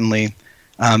Rogan certainly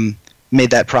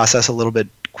made that process a little bit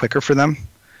quicker for them.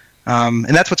 And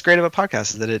that's what's great about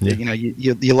podcasts, is that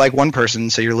you like one person,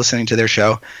 so you're listening to their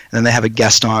show, and then they have a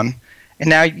guest on, and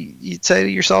now you say to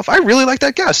yourself, I really like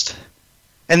that guest.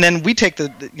 And then we take the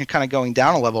kind of going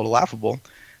down a level to Laughable.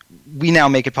 We now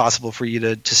make it possible for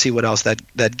you to see what else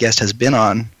that guest has been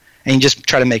on, and you just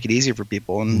try to make it easier for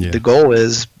people. And the goal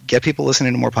is get people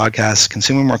listening to more podcasts,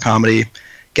 consuming more comedy,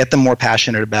 get them more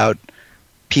passionate about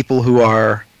people who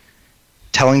are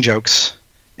telling jokes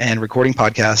and recording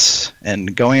podcasts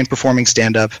and going and performing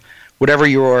stand-up, whatever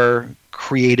your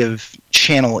creative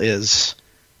channel is.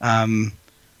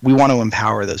 We want to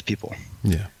empower those people.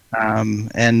 Yeah.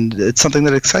 And it's something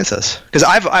that excites us. Because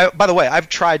by the way, I've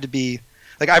tried to be,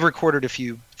 like, I've recorded a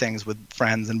few things with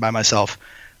friends and by myself.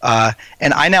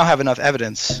 And I now have enough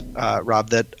evidence,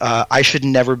 Rob, that I should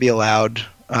never be allowed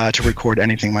to record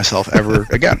anything myself ever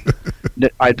again.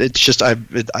 I'm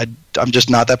just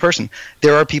not that person.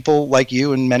 There are people like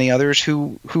you and many others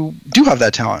who do have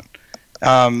that talent.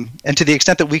 And to the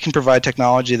extent that we can provide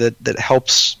technology that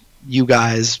helps you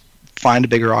guys find a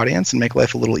bigger audience and make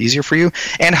life a little easier for you,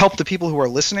 and help the people who are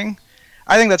listening,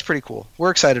 I think that's pretty cool. We're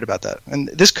excited about that. And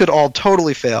this could all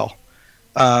totally fail,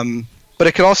 but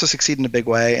it could also succeed in a big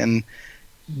way. And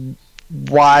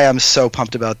why I'm so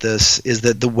pumped about this is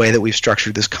that the way that we've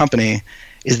structured this company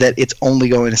is that it's only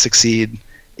going to succeed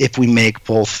if we make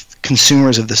both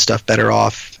consumers of this stuff better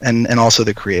off and also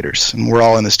the creators. And we're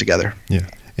all in this together. Yeah.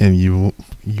 And you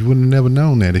would have never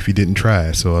known that if you didn't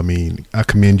try. So, I mean, I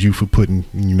commend you for putting,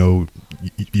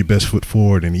 your best foot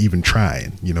forward and even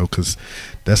trying, because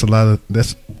that's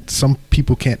some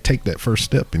people can't take that first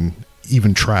step and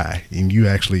even try, and you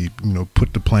actually,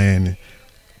 put the plan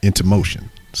into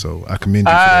motion. So I commend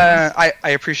you for that.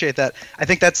 I appreciate that. I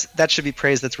think that should be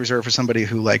praise that's reserved for somebody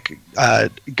who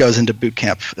goes into boot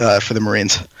camp for the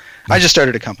Marines. I just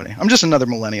started a company. I'm just another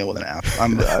millennial with an app.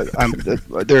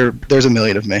 There's a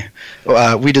million of me.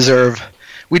 We deserve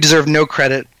no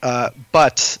credit,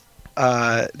 but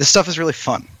this stuff is really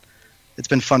fun. It's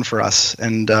been fun for us,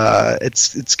 and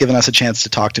it's given us a chance to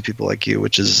talk to people like you,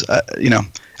 which is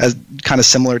as kind of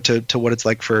similar to what it's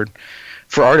like for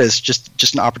artists,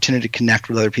 just an opportunity to connect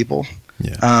with other people.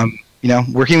 Yeah.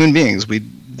 We're human beings. The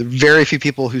very few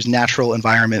people whose natural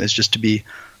environment is just to be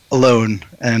alone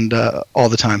and all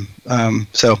the time.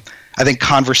 So I think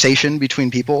conversation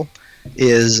between people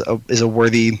is a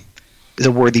worthy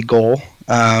goal,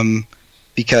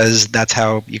 because that's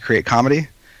how you create comedy,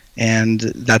 and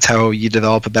that's how you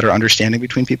develop a better understanding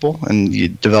between people, and you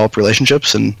develop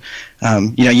relationships, and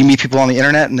you meet people on the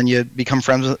internet, and then you become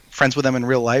friends with them in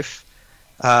real life.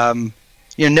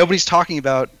 Nobody's talking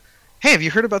about, hey, have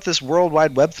you heard about this World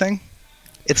Wide Web thing?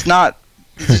 It's not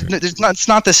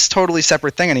this totally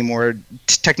separate thing anymore.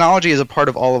 Technology is a part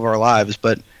of all of our lives,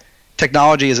 but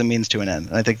technology is a means to an end.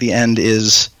 And I think the end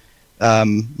is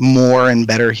more and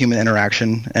better human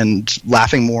interaction, and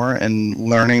laughing more and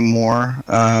learning more,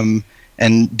 and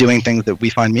doing things that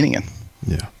we find meaning in.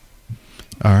 Yeah.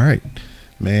 All right,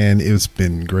 man. It's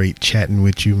been great chatting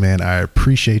with you, man. I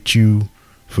appreciate you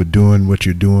for doing what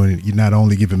you're doing. You're not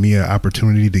only giving me an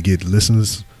opportunity to get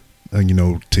listeners,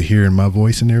 to hearing my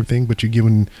voice and everything, but you're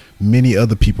giving many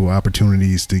other people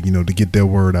opportunities to, to get their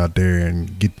word out there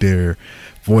and get their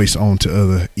voice onto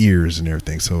other ears and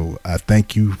everything. So I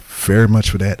thank you very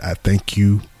much for that. I thank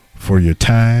you for your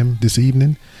time this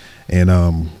evening, and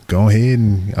go ahead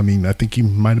and, I think you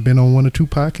might have been on 1 or 2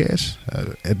 podcasts.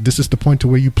 This is the point to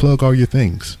where you plug all your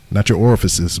things, not your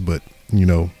orifices, but,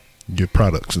 your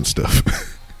products and stuff.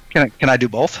 Can I do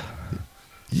both?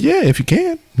 Yeah, if you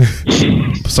can.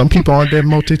 Some people aren't that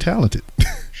multi-talented.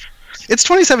 It's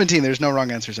 2017. There's no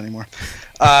wrong answers anymore.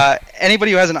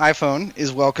 Anybody who has an iPhone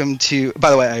is welcome to. By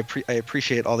the way, I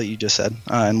appreciate all that you just said,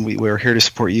 and we're here to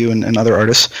support you and other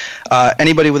artists.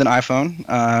 Anybody with an iPhone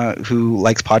who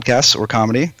likes podcasts or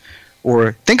comedy,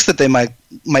 or thinks that they might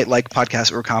like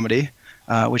podcasts or comedy,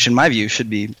 which in my view should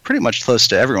be pretty much close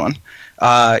to everyone,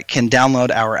 can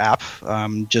download our app.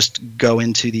 Just go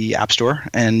into the App Store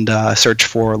and search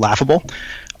for Laughable,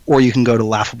 or you can go to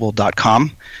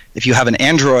laughable.com. If you have an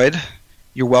Android,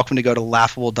 you're welcome to go to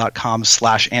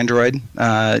laughable.com/Android.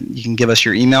 You can give us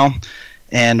your email,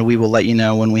 and we will let you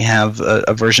know when we have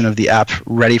a version of the app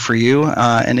ready for you.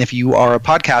 And if you are a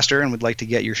podcaster and would like to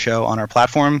get your show on our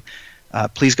platform,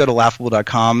 please go to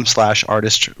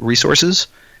laughable.com/artist-resources.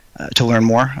 To learn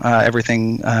more.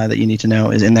 Everything that you need to know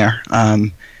is in there.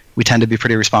 We tend to be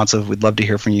pretty responsive. We'd love to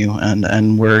hear from you,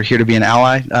 and we're here to be an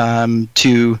ally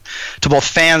to both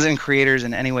fans and creators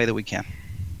in any way that we can.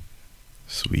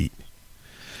 Sweet.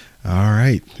 All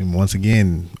right. And once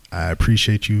again, I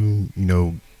appreciate you,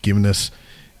 giving us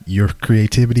your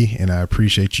creativity, and I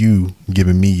appreciate you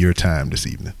giving me your time this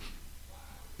evening.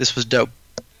 This was dope.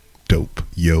 Dope.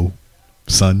 Yo,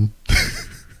 son.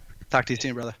 Talk to you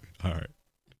soon, brother. All right.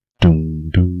 Doom,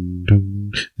 doom,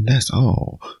 doom. And that's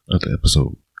all of the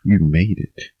episode. You made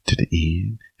it to the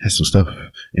end. Had some stuff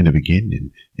in the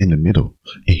beginning, in the middle,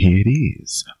 and here it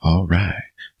is. All right,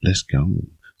 let's go.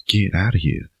 Get out of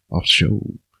here. Off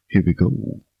show. Here we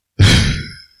go.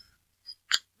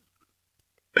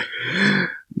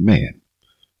 Man,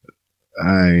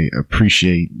 I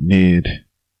appreciate Ned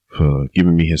for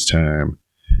giving me his time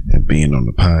and being on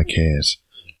the podcast.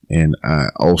 And I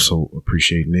also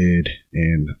appreciate Ned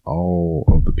and all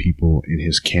of the people in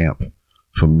his camp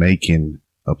for making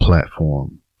a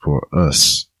platform for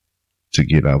us to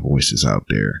get our voices out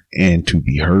there and to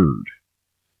be heard.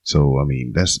 So,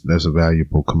 that's a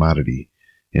valuable commodity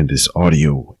in this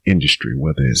audio industry,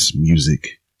 whether it's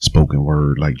music, spoken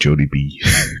word like Jody B,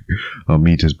 or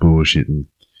me just bullshitting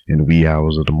in the wee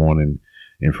hours of the morning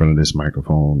in front of this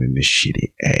microphone and this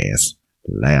shitty ass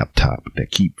laptop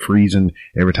that keep freezing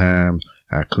every time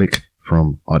I click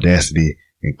from Audacity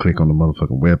and click on the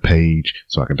motherfucking web page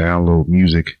so I can download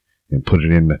music and put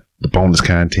it in the bonus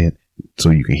content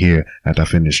so you can hear after I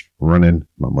finish running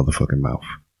my motherfucking mouth.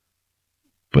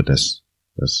 But that's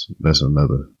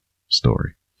another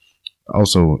story.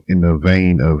 Also, in the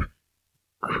vein of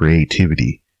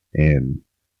creativity and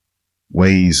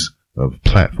ways of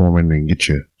platforming and get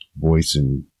your voice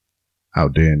and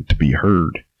out there and to be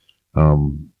heard,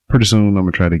 pretty soon I'm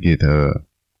gonna try to get the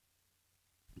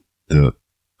the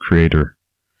creator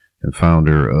and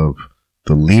founder of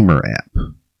the Lemur app.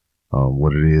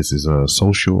 What it is a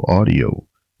social audio.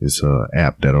 It's an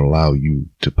app that'll allow you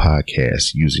to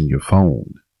podcast using your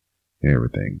phone and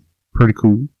everything. Pretty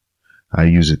cool. I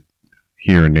use it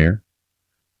here and there.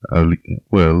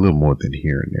 Well, a little more than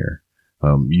here and there.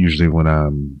 Usually when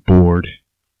I'm bored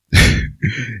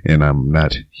and I'm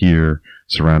not here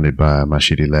surrounded by my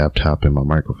shitty laptop and my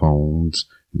microphones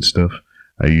and stuff,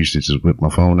 I usually just whip my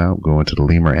phone out, go into the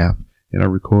Lemur app, and I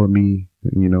record me,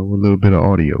 a little bit of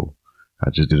audio.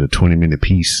 I just did a 20-minute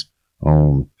piece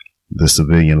on the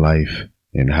civilian life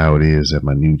and how it is at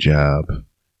my new job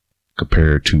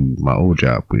compared to my old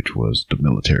job, which was the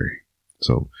military.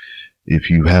 So if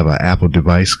you have an Apple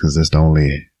device, because that's the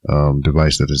only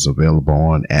device that is available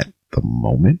on at the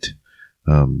moment,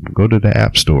 go to the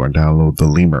App Store and download the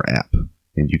Lemur app.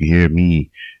 And you can hear me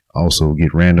also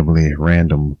get randomly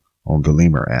random on the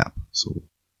Lemur app. So,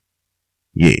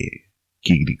 yeah,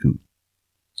 giggity goo.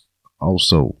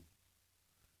 Also,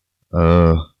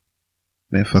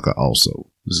 also.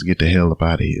 Let's get the hell up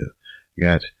out of here.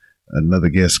 Got another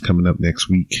guest coming up next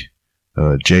week.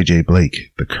 JJ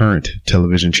Blake, the current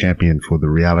television champion for the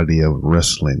Reality of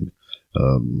Wrestling,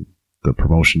 the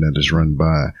promotion that is run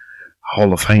by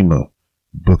Hall of Famer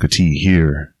Booker T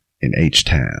here in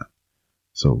H-Town.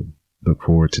 So look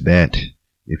forward to that.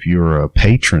 If you're a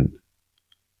patron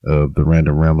of the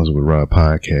Random Ramblers with Rob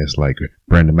podcast, like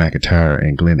Brandon McIntyre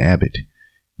and Glenn Abbott,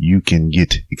 you can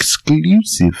get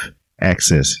exclusive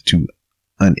access to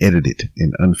unedited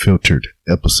and unfiltered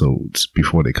episodes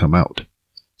before they come out.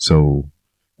 So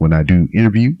when I do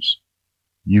interviews,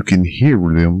 you can hear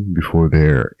them before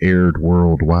they're aired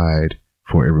worldwide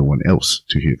for everyone else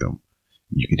to hear them.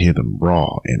 You can hear them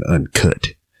raw and uncut.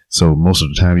 So most of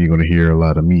the time you're going to hear a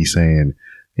lot of me saying,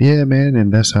 yeah, man,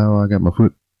 and that's how I got my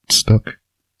foot stuck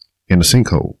in a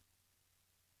sinkhole.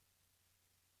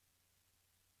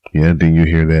 Yeah, then you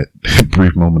hear that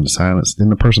brief moment of silence. Then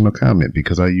the person will comment,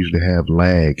 because I usually have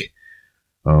lag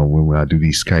when I do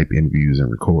these Skype interviews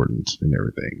and recordings and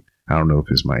everything. I don't know if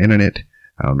it's my internet.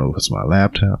 I don't know if it's my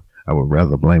laptop. I would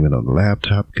rather blame it on the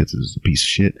laptop because it's a piece of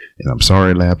shit. And I'm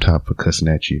sorry, laptop, for cussing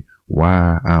at you.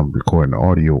 Why I'm recording the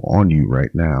audio on you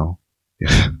right now.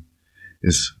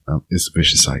 It's a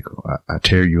vicious cycle. I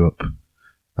tear you up.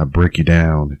 I break you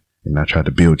down, and I try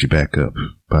to build you back up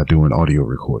by doing audio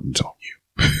recordings on you.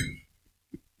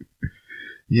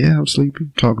 Yeah, I'm sleepy,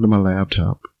 talking to my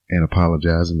laptop and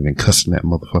apologizing and then cussing that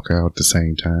motherfucker out at the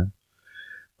same time.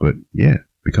 But yeah,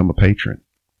 become a patron.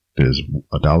 There's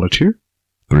 $1 tier,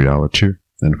 $3 tier,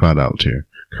 and $5 tier.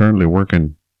 Currently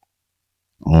working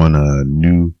on a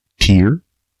new tier,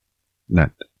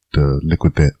 not the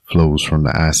liquid that flows from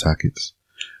the eye sockets,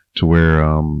 to where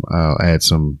I'll add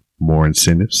some more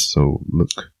incentives. So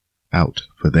look out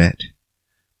for that.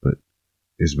 But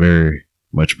it's very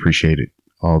much appreciated,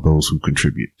 all those who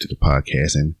contribute to the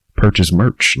podcast and purchase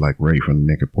merch like Ray from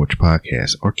the Naked Porch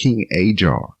Podcast or King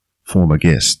Ajar, former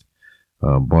guest,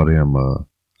 bought him a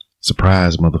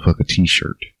surprise motherfucker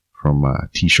t-shirt from my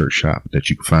t-shirt shop that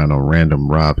you can find on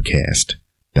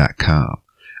randomrobcast.com.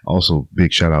 Also,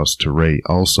 big shout outs to Ray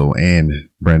also and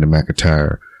Brandon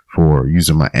McIntyre for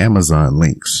using my Amazon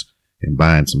links and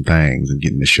buying some things and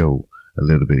getting the show a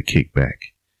little bit of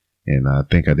kickback. And I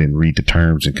think I didn't read the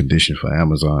terms and conditions for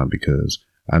Amazon, because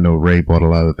I know Ray bought a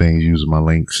lot of things using my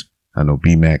links. I know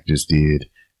BMAC just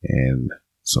did, and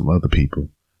some other people.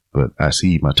 But I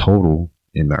see my total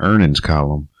in the earnings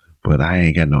column, but I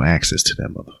ain't got no access to that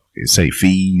motherfucker. It say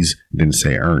fees, didn't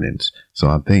say earnings. So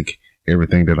I think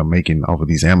everything that I'm making off of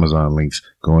these Amazon links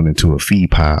going into a fee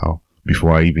pile before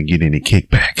I even get any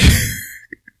kickback.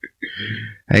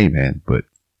 Hey man, but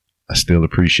I still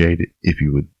appreciate it if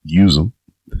you would use them.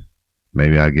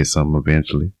 Maybe I'll get some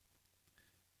eventually.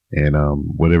 And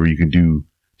whatever you can do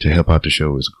to help out the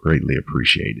show is greatly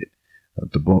appreciated.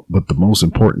 But the most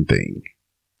important thing,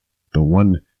 the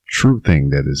one true thing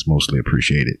that is mostly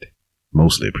appreciated,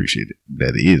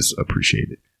 that is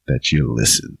appreciated, that you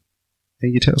listen.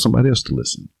 And you tell somebody else to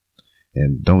listen.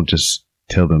 And don't just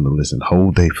tell them to listen.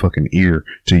 Hold their fucking ear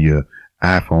to your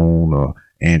iPhone or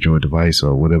Android device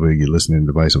or whatever your listening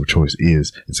device of choice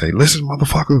is and say, listen,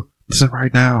 motherfucker, listen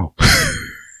right now.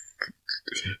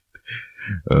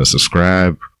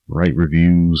 Subscribe, write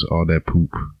reviews, all that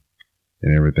poop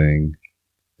and everything.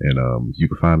 And you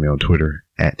can find me on Twitter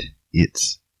at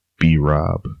It's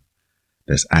B-Rob.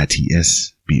 That's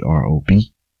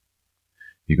ITSBROB.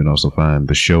 You can also find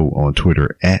the show on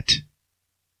Twitter at,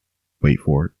 wait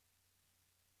for it,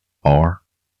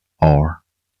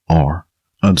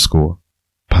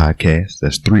 RRR_podcast.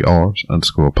 That's 3 R's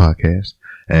 _ podcast.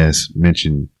 As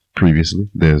mentioned previously,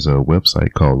 there's a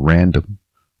website called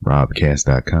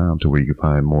randomrobcast.com to where you can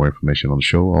find more information on the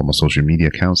show, all my social media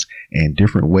accounts, and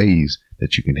different ways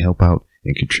that you can help out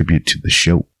and contribute to the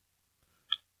show.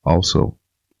 Also,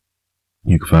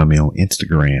 you can find me on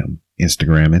Instagramming.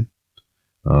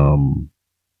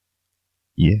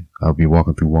 Yeah, I'll be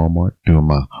walking through Walmart doing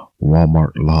my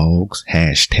Walmart logs,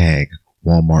 hashtag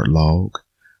Walmart log.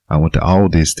 I went to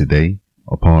Aldi's today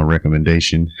upon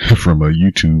recommendation from a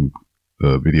YouTube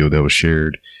video that was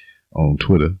shared on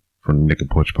Twitter from the Nick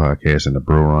and Porch podcast and the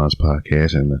Bro Ron's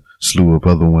podcast and a slew of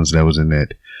other ones that was in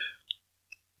that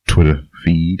Twitter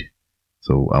feed.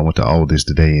 So I went to Aldi's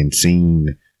today and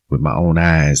seen with my own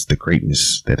eyes the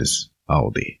greatness that is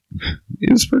Aldi.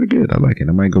 It was pretty good. I like it.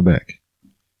 I might go back.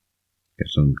 Got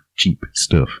some cheap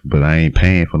stuff, but I ain't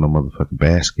paying for no motherfucking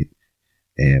basket.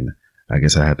 And I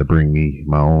guess I had to bring me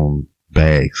my own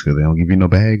bags because they don't give you no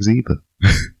bags either.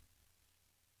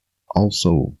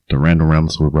 Also, the Random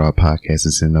Rambles with Rob podcast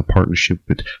is in a partnership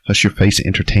with Hush Your Face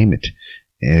Entertainment.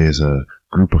 It is a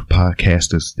group of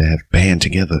podcasters that have band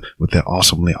together with their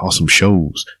awesomely awesome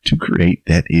shows to create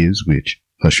that is which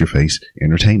Hush Your Face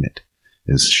Entertainment.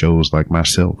 It's shows like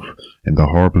myself and the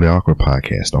Horribly Awkward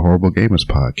podcast, the Horrible Gamers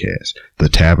podcast, the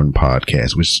Tavern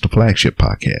podcast, which is the flagship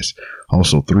podcast.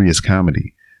 Also, 3 is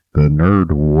comedy, the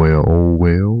Nerd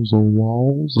Wells or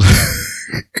Walls,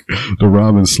 the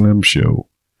Robin Slim Show.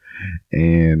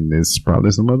 And there's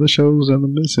probably some other shows that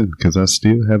I'm missing because I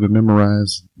still haven't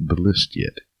memorized the list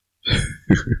yet.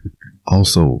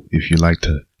 Also, if you like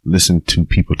to listen to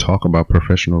people talk about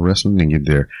professional wrestling and give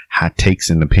their hot takes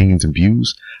and opinions and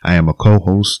views, I am a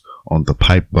co-host on the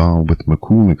Pipe Bomb with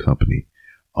McCool and Company,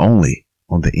 only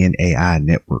on the NAI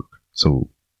network. So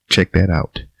check that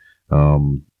out.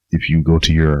 If you go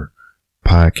to your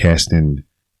podcasting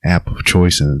app of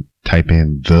choice and type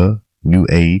in the New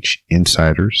Age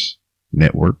Insiders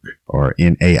Network or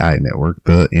NAI Network,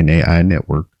 the NAI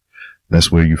Network,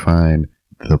 that's where you find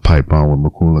the Pipe Bomb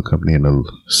with McCool and Company and a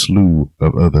slew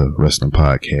of other wrestling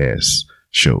podcast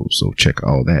shows. So check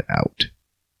all that out.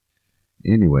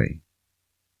 Anyway,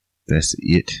 that's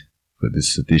it for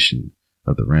this edition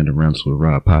of the Random Rambles with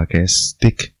Rob podcast.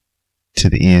 Stick to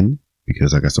the end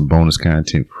because I got some bonus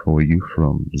content for you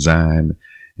from Zion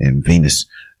and Venus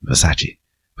Versace,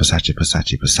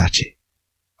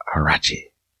 Arachi,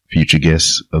 future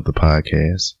guests of the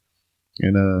podcast.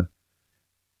 And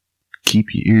keep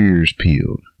your ears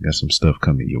peeled. Got some stuff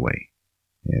coming your way.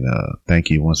 And thank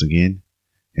you once again.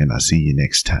 And I'll see you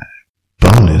next time.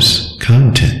 Bonus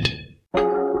content.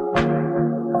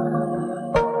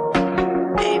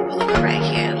 Hey, we'll look right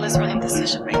here. Let's run the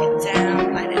session, break it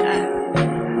down, light it up.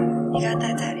 You got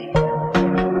that, Daddy?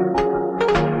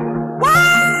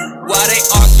 Why they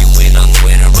arguing on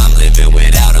Twitter? I'm living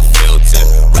without a filter.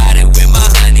 Riding with my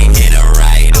honey, hit a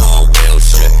ride on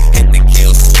Wilshire. Hit the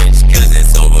kill switch, cause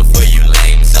it's over for you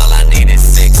lames. All I need is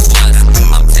 6 months.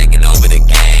 I'm taking over the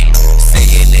game.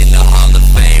 Staying in the Hall of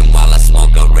Fame while I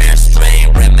smoke a rare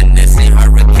strain. Reminiscing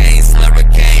hurricane.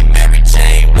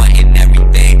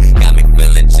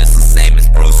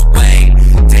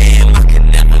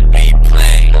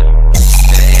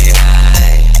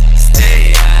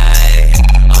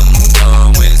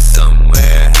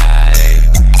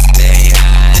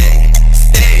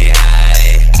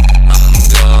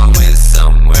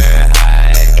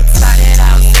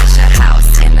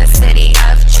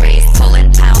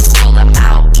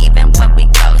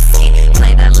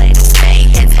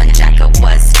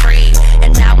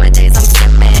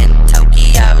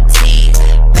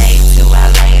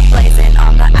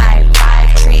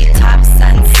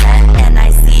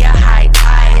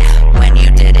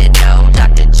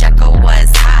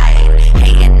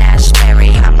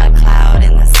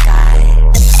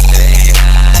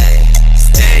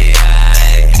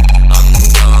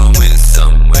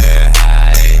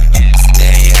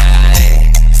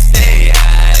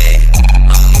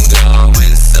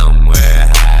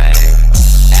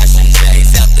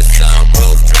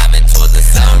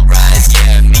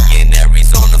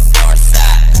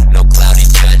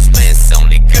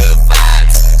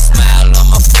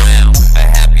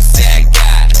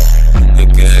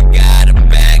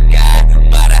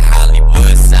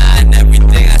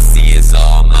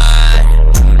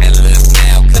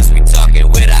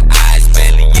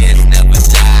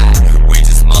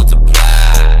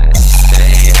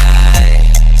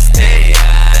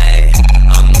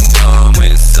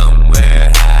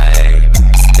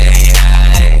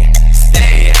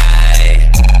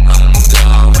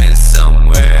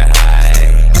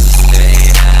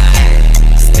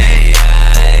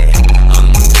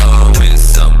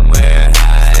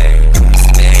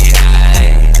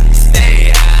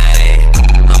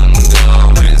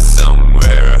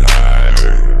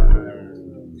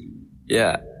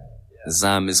 Yeah.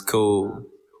 Zyme is cool.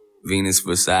 Venus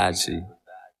Versace.